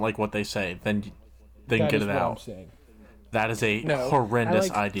unless you don't like what they say. Then That get is it what I'm out. saying. That is a No, horrendous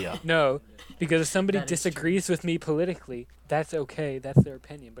I like- idea. No, because if somebody That is true. disagrees with me politically, that's okay. That's their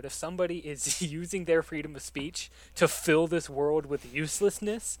opinion. But if somebody is using their freedom of speech to fill this world with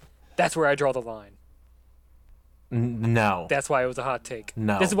uselessness, that's where I draw the line. No. That's why it was a hot take.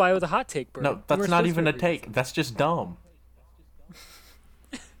 No. This is why it was a hot take, bro. No, You that's weren't not supposed to even a agree with take. That's just dumb.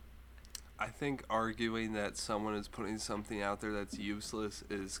 I think arguing that someone is putting something out there that's useless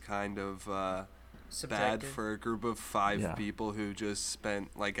is kind of bad Subjective. for a group of 5 Yeah. people who just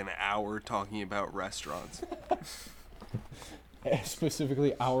spent like an hour talking about restaurants.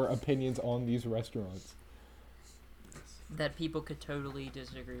 Specifically, our opinions on these restaurants. That people could totally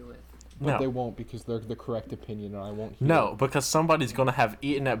disagree with. But No. they won't, because they're the correct opinion, and I won't hear No, it. because somebody's gonna have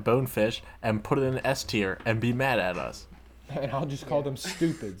eaten at Bonefish and put it in S tier and be mad at us. And I'll just call them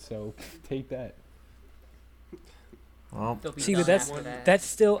stupid, so take that. Well, They'll be See, done but after that. that's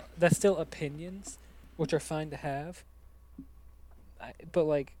still opinions, which are fine to have. But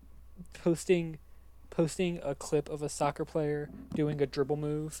like, posting a clip of a soccer player doing a dribble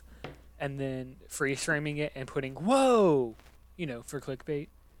move, and then freeze framing it and putting "whoa," for clickbait.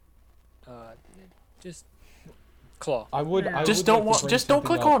 Just claw. I would. I Just would don't like to want- bring just don't something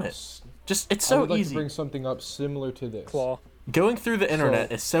click up on it. s- just it's I so would like easy. to bring something up similar to this. Claw. Going through the internet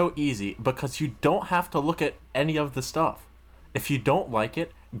So- is so easy because you don't have to look at any of the stuff. If you don't like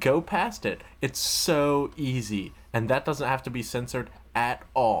it, go past it. It's so easy, and that doesn't have to be censored at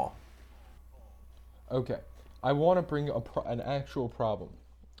all. Okay, I want to bring an actual problem,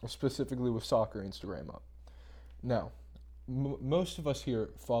 specifically with soccer Instagram up. Now, most of us here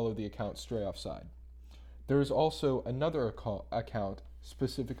follow the account Stray Offside. There is also another account,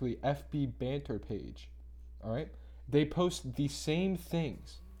 specifically FB Banter page. All right, they post the same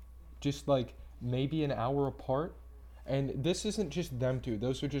things, just like maybe an hour apart. And this isn't just them two.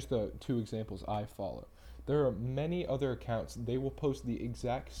 Those are just the 2 examples I follow. There are many other accounts. They will post the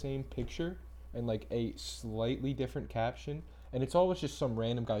exact same picture and like a slightly different caption, and it's always just some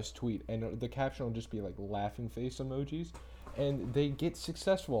random guy's tweet, and the caption will just be like laughing face emojis, and they get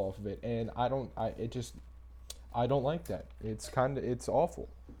successful off of it. And I don't like that. It's awful.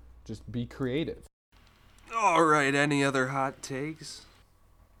 Just be creative. All right, any other hot takes?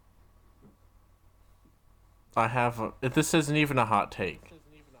 I have. This isn't even a hot take.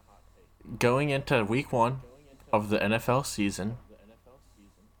 Going into week 1 of the NFL season,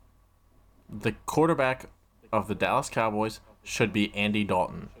 the quarterback of the Dallas Cowboys should be Andy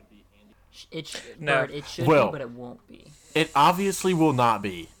Dalton. No. It should Well- be, but it won't be. It obviously will not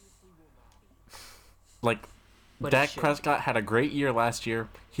be. Like, But it Dak should. Prescott had a great year last year.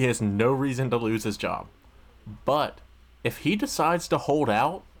 He has no reason to lose his job. But if he decides to hold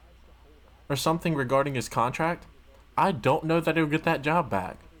out or something regarding his contract, I don't know that he'll get that job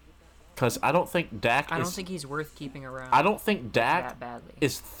back. Because I don't think Dak I is... don't think he's worth keeping around. I don't think Dak that badly.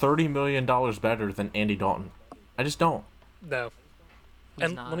 is $30 million better than Andy Dalton. I just don't. No. He's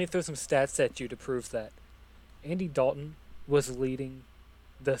And not. let me throw some stats at you to prove that. Andy Dalton was leading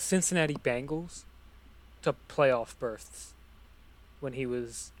the Cincinnati Bengals to playoff berths when he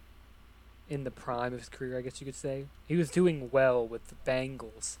was in the prime of his career, I guess you could say. He was doing well with the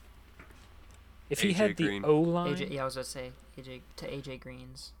Bengals. If he AJ had the Green. O-line, AJ, yeah, I was gonna say AJ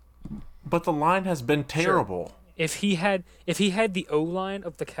Green's. But the line has been terrible. if he had the O-line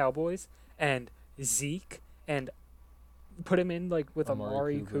of the Cowboys and Zeke and put him in like with Amari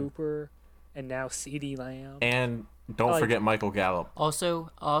Amari Cooper and now CeeDee Lamb. And don't Like- forget Michael Gallup. Also,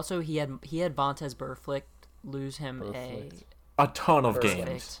 he had Vontez Burfict lose him Burfict. A ton of Perfect.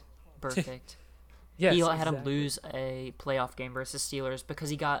 games. Burfict. Yes, He had him exactly. lose a playoff game versus Steelers because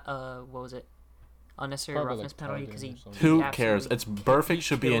he got what was it, unnecessary Probably, roughness like, penalty tied because in he or something. Who he cares? absolutely It's ki- Burfict he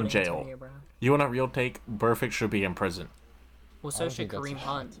should be in killed jail. Antonio Brown. You want a real take? Burfict should be in prison. Well, I so don't should think that's a Kareem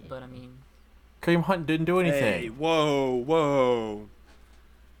hot Hunt, take. but I mean, Kareem Hunt didn't do anything. Hey, whoa,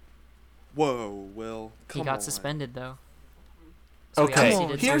 Will. he Come got on. suspended though. So he Okay, obviously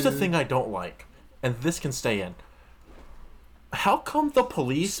did here's the something. thing I don't like, and this can stay in. How come the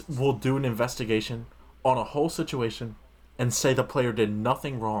police will do an investigation on a whole situation and say the player did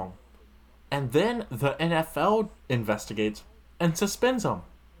nothing wrong, and then the NFL investigates and suspends them?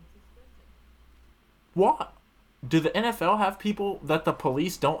 What? Do the NFL have people that the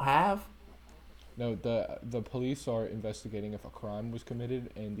police don't have? No, the police are investigating if a crime was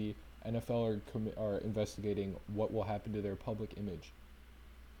committed, and the NFL are investigating what will happen to their public image,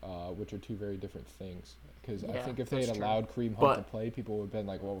 which are two very different things. Because I Yeah, think if they had that's true. allowed Kareem Hunt But- to play, people would have been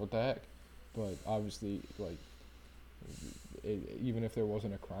like, "Well, what the heck?" But obviously, like, even if there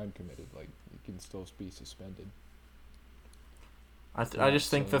wasn't a crime committed, like, it can still be suspended. I They're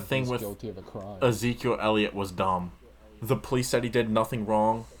just not think the saying thing he's with guilty of a crime. Ezekiel Elliott was dumb. The police said he did nothing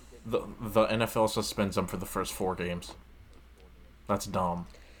wrong. The NFL suspends him for the first 4 games. That's dumb.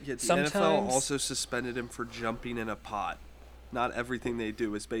 Yeah, the Sometimes- NFL also suspended him for jumping in a pot. Not everything they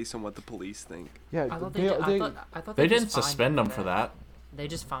do is based on what the police think. Yeah, I thought they, they, did- they, I thought They just didn't fined suspend him for that. They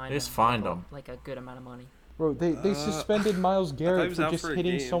just fined They just him, fined him. like a good amount of money. bro, they suspended Myles he Garrett was for out just for a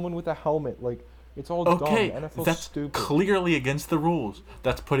hitting game. someone with a helmet. Like, it's all Okay, dumb. NFL's that's stupid. clearly against the rules.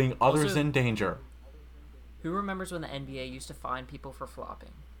 That's putting others Also- in danger. Who remembers when the NBA used to fine people for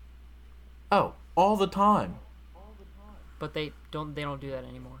flopping? Oh, all the time. But they don't do that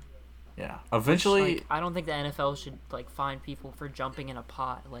anymore. Yeah. Eventually, Like, I don't think the NFL should like fine people for jumping in a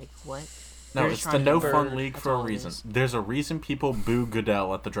pot. Like what? no, They're it's just the trying to no get fun bird. league That's for a all it reason. is. There's a reason people boo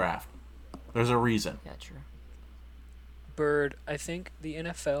Goodell at the draft. There's a reason. Yeah, true. Bird, I think the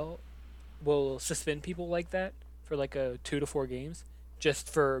NFL will suspend people like that for like a 2 to 4 games just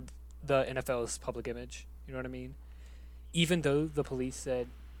for the NFL's public image. You know what I mean? Even though the police said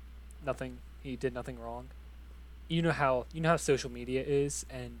he did nothing wrong. You know how social media is,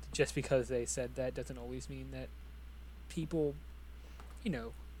 and just because they said that doesn't always mean that people,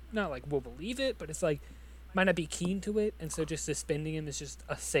 not like will believe it, but it's like might not be keen to it, and so just suspending him is just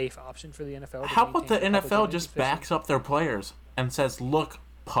a safe option for the NFL. to How about the maintain public NFL image, just especially- backs up their players and says, "Look,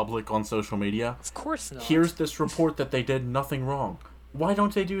 public on social media, Of course not. here's this report that they did nothing wrong." Why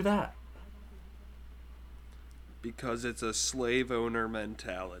don't they do that? Because it's a slave owner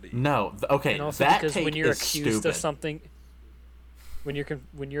mentality. No. Okay, and also that because take when you're is accused stupid. of something, when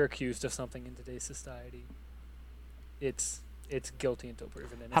you're accused of something in today's society, it's guilty until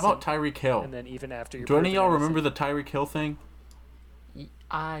proven innocent. How about Tyreek Hill? And then even after you're Do any of y'all proven remember the Tyreek Hill thing?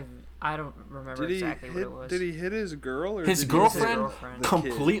 I don't remember Did he exactly what hit? it was. Did he hit his girl or His did he hit girlfriend girlfriend. the kid?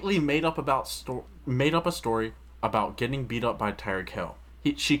 completely made up a story about getting beat up by Tyreek Hill.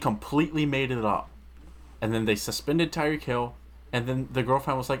 She completely made it up, and then they suspended Tyreek Hill, and then the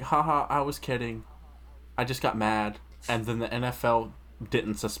girlfriend was like, "Haha, I was kidding. I just got mad," and then the NFL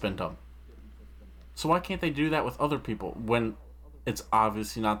didn't suspend him. So why can't they do that with other people when it's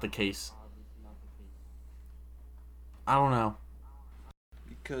obviously not the case? I don't know.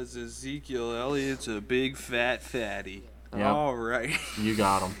 Because Ezekiel Elliott's a big fat fatty. Yep. All right. You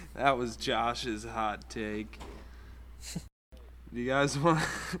got him. That was Josh's hot take. You guys want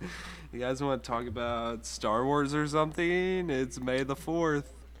to talk about Star Wars or something? It's May the 4th.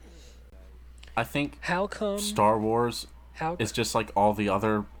 I think How come? Star Wars How? is just like all the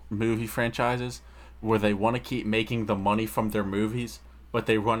other movie franchises where they want to keep making the money from their movies, but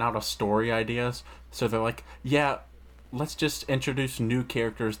they run out of story ideas. So they're like, yeah, let's just introduce new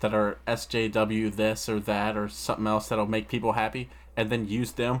characters that are SJW this or that or something else that'll make people happy, and then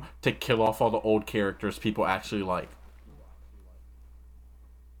use them to kill off all the old characters people actually like.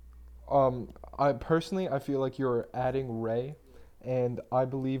 I feel like you're adding Rey, and I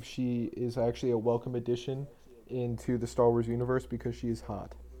believe she is actually a welcome addition into the Star Wars universe because she is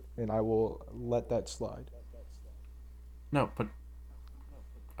hot, and I will let that slide. No, but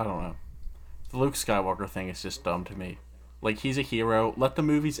I don't know. The Luke Skywalker thing is just dumb to me. Like, he's a hero. Let the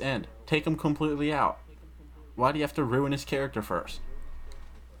movies end. Take him completely out. Why do you have to ruin his character first?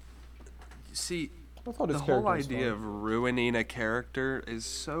 See, I thought his the whole character was idea fine. of ruining a character is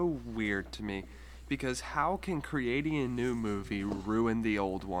so weird to me, because how can creating a new movie ruin the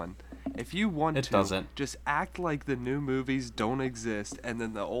old one? If you want It to, doesn't. just act like the new movies don't exist, and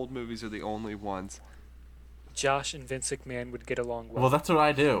then the old movies are the only ones. Josh and Vince McMahon would get along well. Well, that's what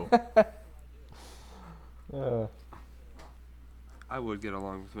I do. I would get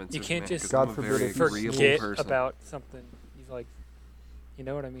along with Vince You McMahon can't just 'cause I'm God a forbid very if you agreeable forget person. about something. He's like, you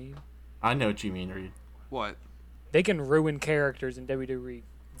know what I mean? I know what you mean, Reed. What? They can ruin characters in WWE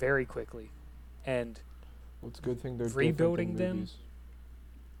very quickly, and Well, it's a good thing they're Rebuilding different than them? movies.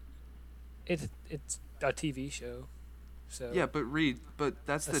 it's a TV show. So Yeah, but Reed,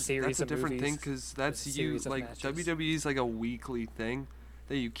 that's A the series that's a of different thing movies because that's with a you series of like matches. WWE's like a weekly thing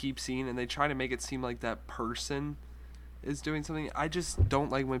that you keep seeing, and they try to make it seem like that person is doing something. I just don't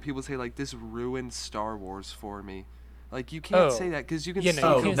like when people say like this ruined Star Wars for me. Like you can't Oh. say that because you can Yeah, still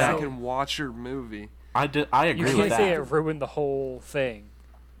no, you go can't back say- and watch your movie. I you agree can't with say that. it ruined the whole thing.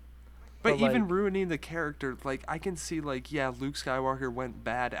 But But, even like- ruining the character, like I can see, like yeah, Luke Skywalker went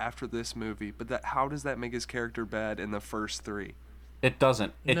bad after this movie, but how does that make his character bad in the first three? It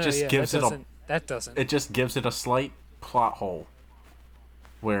doesn't. It No, just yeah, gives it a. That doesn't. It just gives it a slight plot hole.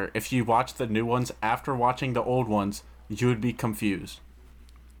 Where if you watch the new ones after watching the old ones, you would be confused.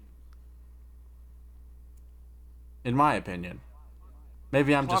 In my opinion.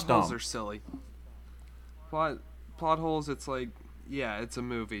 Maybe I'm Plot just holes dumb. are silly. Plot holes. It's like, yeah, it's a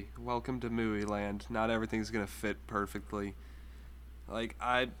movie. Welcome to movie land. Not everything's gonna fit perfectly. Like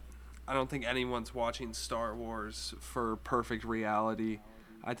I don't think anyone's watching Star Wars for perfect reality.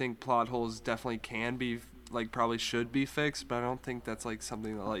 I think plot holes definitely can be, like, probably should be fixed, but I don't think that's like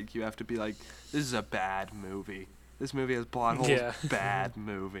something that like you have to be like, this is a bad movie. This movie has plot holes. Yeah. Bad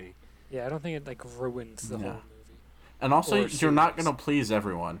movie. Yeah, I don't think it like ruins the Yeah. whole movie. And also, Or you're not series. going to please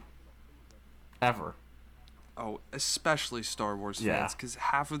everyone. Ever. Oh, especially Star Wars Yeah. fans, because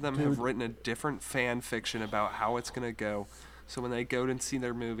half of them have written a different fan fiction about how it's gonna go. So when they go and see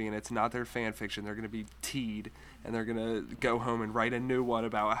their movie and it's not their fan fiction, they're gonna be teed, and they're gonna go home and write a new one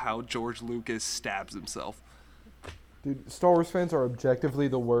about how George Lucas stabs himself. Dude, Star Wars fans are objectively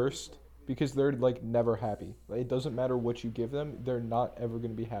the worst because they're like never happy. Like, it doesn't matter what you give them; they're not ever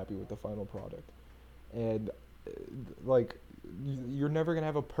going to be happy with the final product. And like, you're never gonna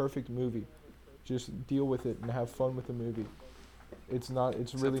have a perfect movie. Just deal with it and have fun with the movie. It's not.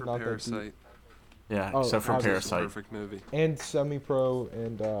 It's Except really for not Parasite. that deep. Yeah, Oh, except for obviously. It's a Parasite. perfect movie. And Semi-Pro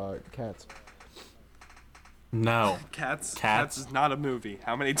and Cats. No. Cats is not a movie.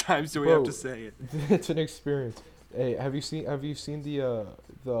 How many times do we Bro. have to say it? It's an experience. Hey, have you seen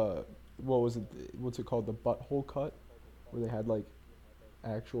the what was it? What's it called? The butthole cut, where they had like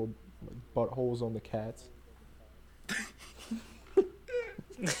actual like, buttholes on the cats.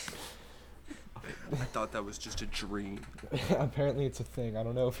 I thought that was just a dream. Apparently, it's a thing. I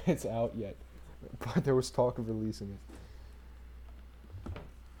don't know if it's out yet, but there was talk of releasing it.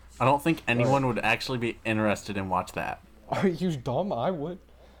 I don't think anyone would actually be interested in watch that. Are you dumb? I would.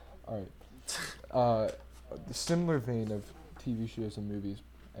 All right. Similar vein of TV shows and movies,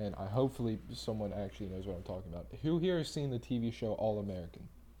 and hopefully someone actually knows what I'm talking about. Who here has seen the TV show All American?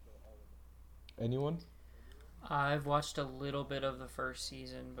 Anyone? I've watched a little bit of the first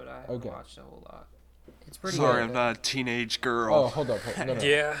season, but I haven't Okay. watched a whole lot. It's pretty Sorry, good. I'm not a teenage girl. Oh, hold up. No.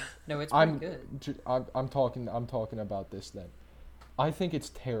 Yeah. No, it's pretty I'm good. I'm talking about this then. I think it's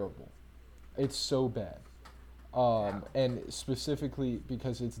terrible. It's so bad. And specifically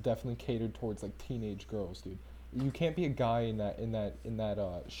because it's definitely catered towards like teenage girls, dude. You can't be a guy in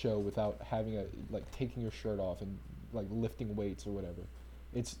that show without having taking your shirt off and like lifting weights or whatever.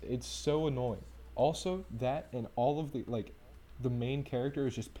 It's so annoying. Also, that and all of the main character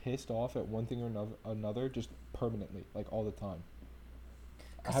is just pissed off at one thing or another just permanently, like all the time.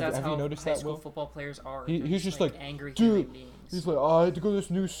 Because that's have how you noticed high that, school Will? football players are. He's They're just like, angry dude, human beings. He's like, oh, I had to go to this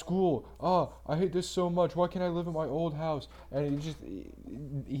new school. Oh, I hate this so much. Why can't I live in my old house? And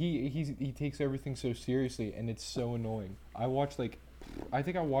he takes everything so seriously, and it's so annoying. I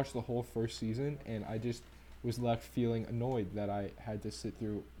think I watched the whole first season, and I just was left feeling annoyed that I had to sit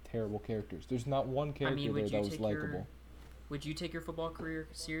through terrible characters. There's not one character there that was likable. Would you take your football career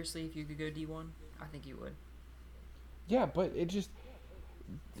seriously if you could go D1? I think you would. Yeah, but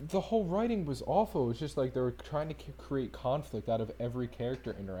the whole writing was awful. It was just like they were trying to create conflict out of every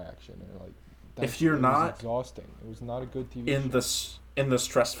character interaction, and like If you're it was not exhausting. It was not a good TV In show. the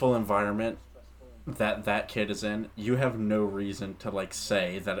stressful environment that kid is in, you have no reason to like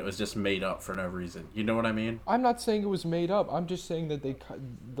say that it was just made up for no reason. You know what I mean? I'm not saying it was made up. I'm just saying that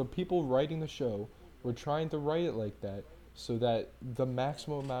the people writing the show were trying to write it like that so that the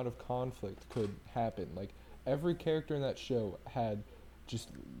maximum amount of conflict could happen. Like every character in that show had just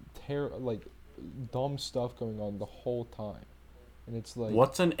dumb stuff going on the whole time. And it's like,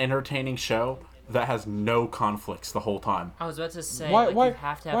 What's an entertaining show that has no conflicts the whole time? I was about to say, Why- like, why- you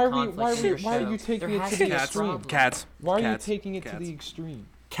have to have conflict in your why are show. you taking There it has to be the a extreme? problem. Cats. why are Cats, you taking it to cats. the extreme?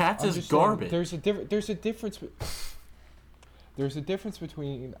 Cats I'm is just saying, garbage. There's a difference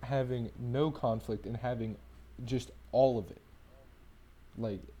between having no conflict and having just all of it.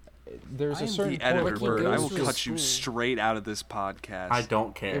 Like, there's I a am certain the editor, point where Bird. it I was will just- cut you straight out of this podcast. I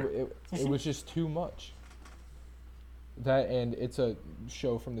don't care. It was just too much. That, and it's a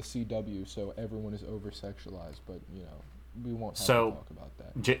show from the CW, so everyone is over sexualized. But you know, we won't have So- to talk about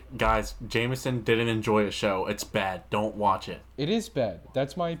that. Guys, Jameson didn't enjoy a show. It's bad. Don't watch it. It is bad.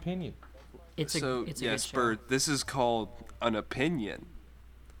 That's my opinion. It's So a yes, good show. Bird, this is called an opinion.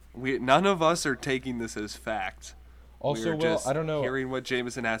 None of us are taking this as fact. Also, We're well, just I don't know. hearing what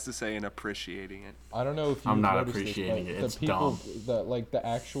Jameson has to say and appreciating it. I don't know if you I'm not noticed appreciating this, it. but It's the people, dumb. the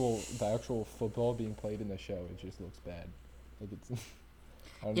actual football being played in the show, it just looks bad. Like it's.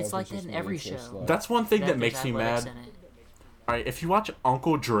 I don't know It's if like that just in me, every it's just show. like- That's one thing that There's makes me athletics mad. in it. Alright, if you watch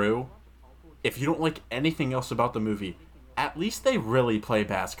Uncle Drew, if you don't like anything else about the movie, at least they really play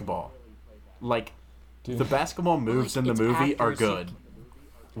basketball. Like, Dude. the basketball moves like, in the it's movie are actors who good.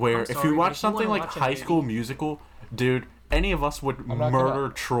 Where I'm if sorry, you but watch if you something wanna like watch a High movie- School Musical, dude, any of us would I'm not murder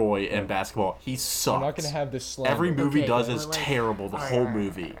gonna- Troy in basketball. He sucks. I'm not gonna have this slander. Every movie Okay, does but is like- terrible, the alright, whole alright,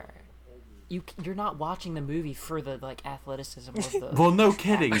 movie. alright. You're not watching the movie for the like athleticism of the. Well, no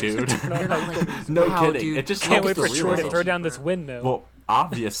kidding, dude. You're not like, No wow, kidding. Dude, It just Can't helps wait the for Troy to realism. throw down this windmill. Well,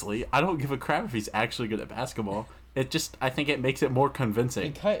 obviously, I don't give a crap if he's actually good at basketball. I think it makes it more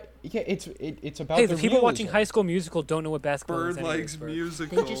convincing. It's about Hey, the the people watching realism. High School Musical don't know what basketball is. Bird anyways, likes Bird.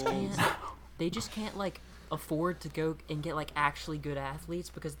 musicals. they just can't like afford to go and get like actually good athletes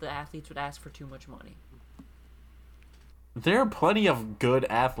because the athletes would ask for too much money. There are plenty of good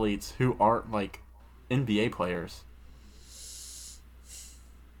athletes who aren't like NBA players.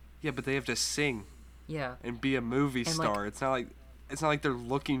 Yeah, but they have to sing Yeah. and be a movie And, like- star. It's not like they're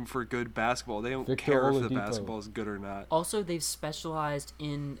looking for good basketball. They don't Victor care if the Oladipo. basketball is good or not. Also, they've specialized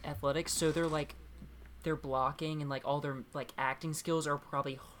in athletics, so they're like their blocking and like all their like acting skills are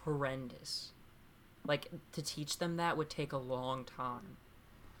probably horrendous. Like to teach them that would take a long time.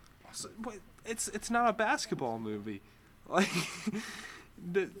 It's not a basketball movie. Like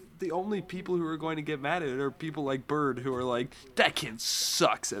the only people who are going to get mad at it are people like Bird who are like, that kid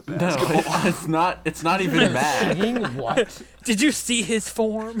sucks at No, basketball. it's not. It's not even bad. Singing what? Did you see his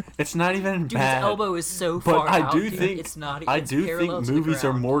form? It's not even Dude, bad. his elbow is so But far I out, do dude, think it's not. I it's do parallel think to the movies are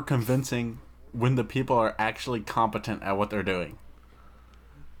ground. more convincing when the people are actually competent at what they're doing.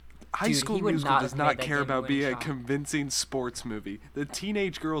 High Dude, School he would Musical not does have not made that care about game-winning being a shot. convincing sports movie. The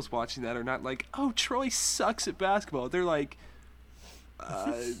teenage girls watching that are not like, oh, Troy sucks at basketball. They're like,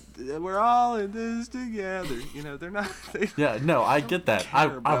 we're all in this together. You know, they're not. Yeah, no, I get that. I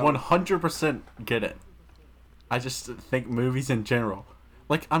care about- 100% get it. I just think movies in general.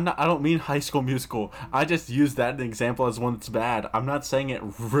 Like I don't mean High School Musical. I just use that example as one that's bad. I'm not saying it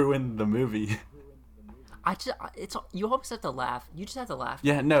ruined the movie. You always have to laugh. You just have to laugh.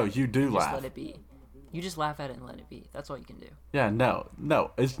 Yeah, no, you do Just laugh. let it be. You just laugh at it and let it be. That's all you can do. Yeah, no,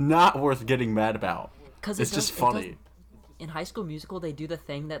 it's not worth getting mad about. Because It's just funny. In High School Musical, they do the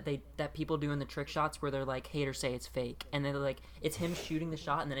thing that people do in the trick shots where they're like, haters say it's fake, and they're like, it's him shooting the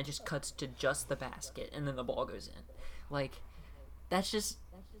shot, and then it just cuts to just the basket, and then the ball goes in. Like, that's just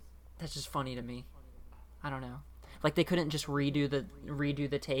funny to me. I don't know. Like they couldn't just redo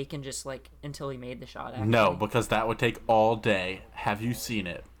the take and just like until he made the shot. Actually. No, because that would take all day. Have you seen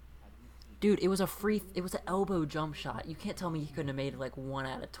it? Dude, it was an elbow jump shot. You can't tell me he couldn't have made like 1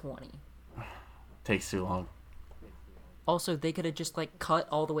 out of 20. Takes too long. Also, they could have just like cut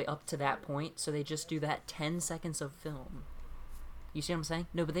all the way up to that point, so they just do that 10 seconds of film. You see what I'm saying?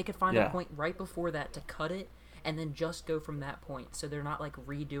 No, but they could find Yeah. a point right before that to cut it, and then just go from that point, so they're not like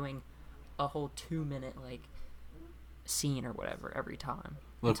redoing a whole 2-minute like scene or whatever every time.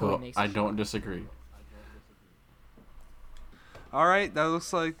 Look, until he well, makes I the don't shot. disagree. All right, that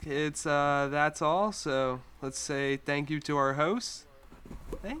looks like it's that's all. So let's say thank you to our hosts.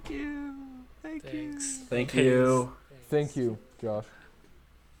 Thank you. Thanks. Thank you. Thank you, Josh.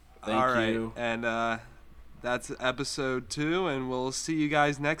 Thank All right, you. and that's episode 2, and we'll see you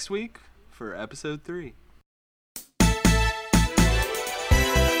guys next week for episode 3.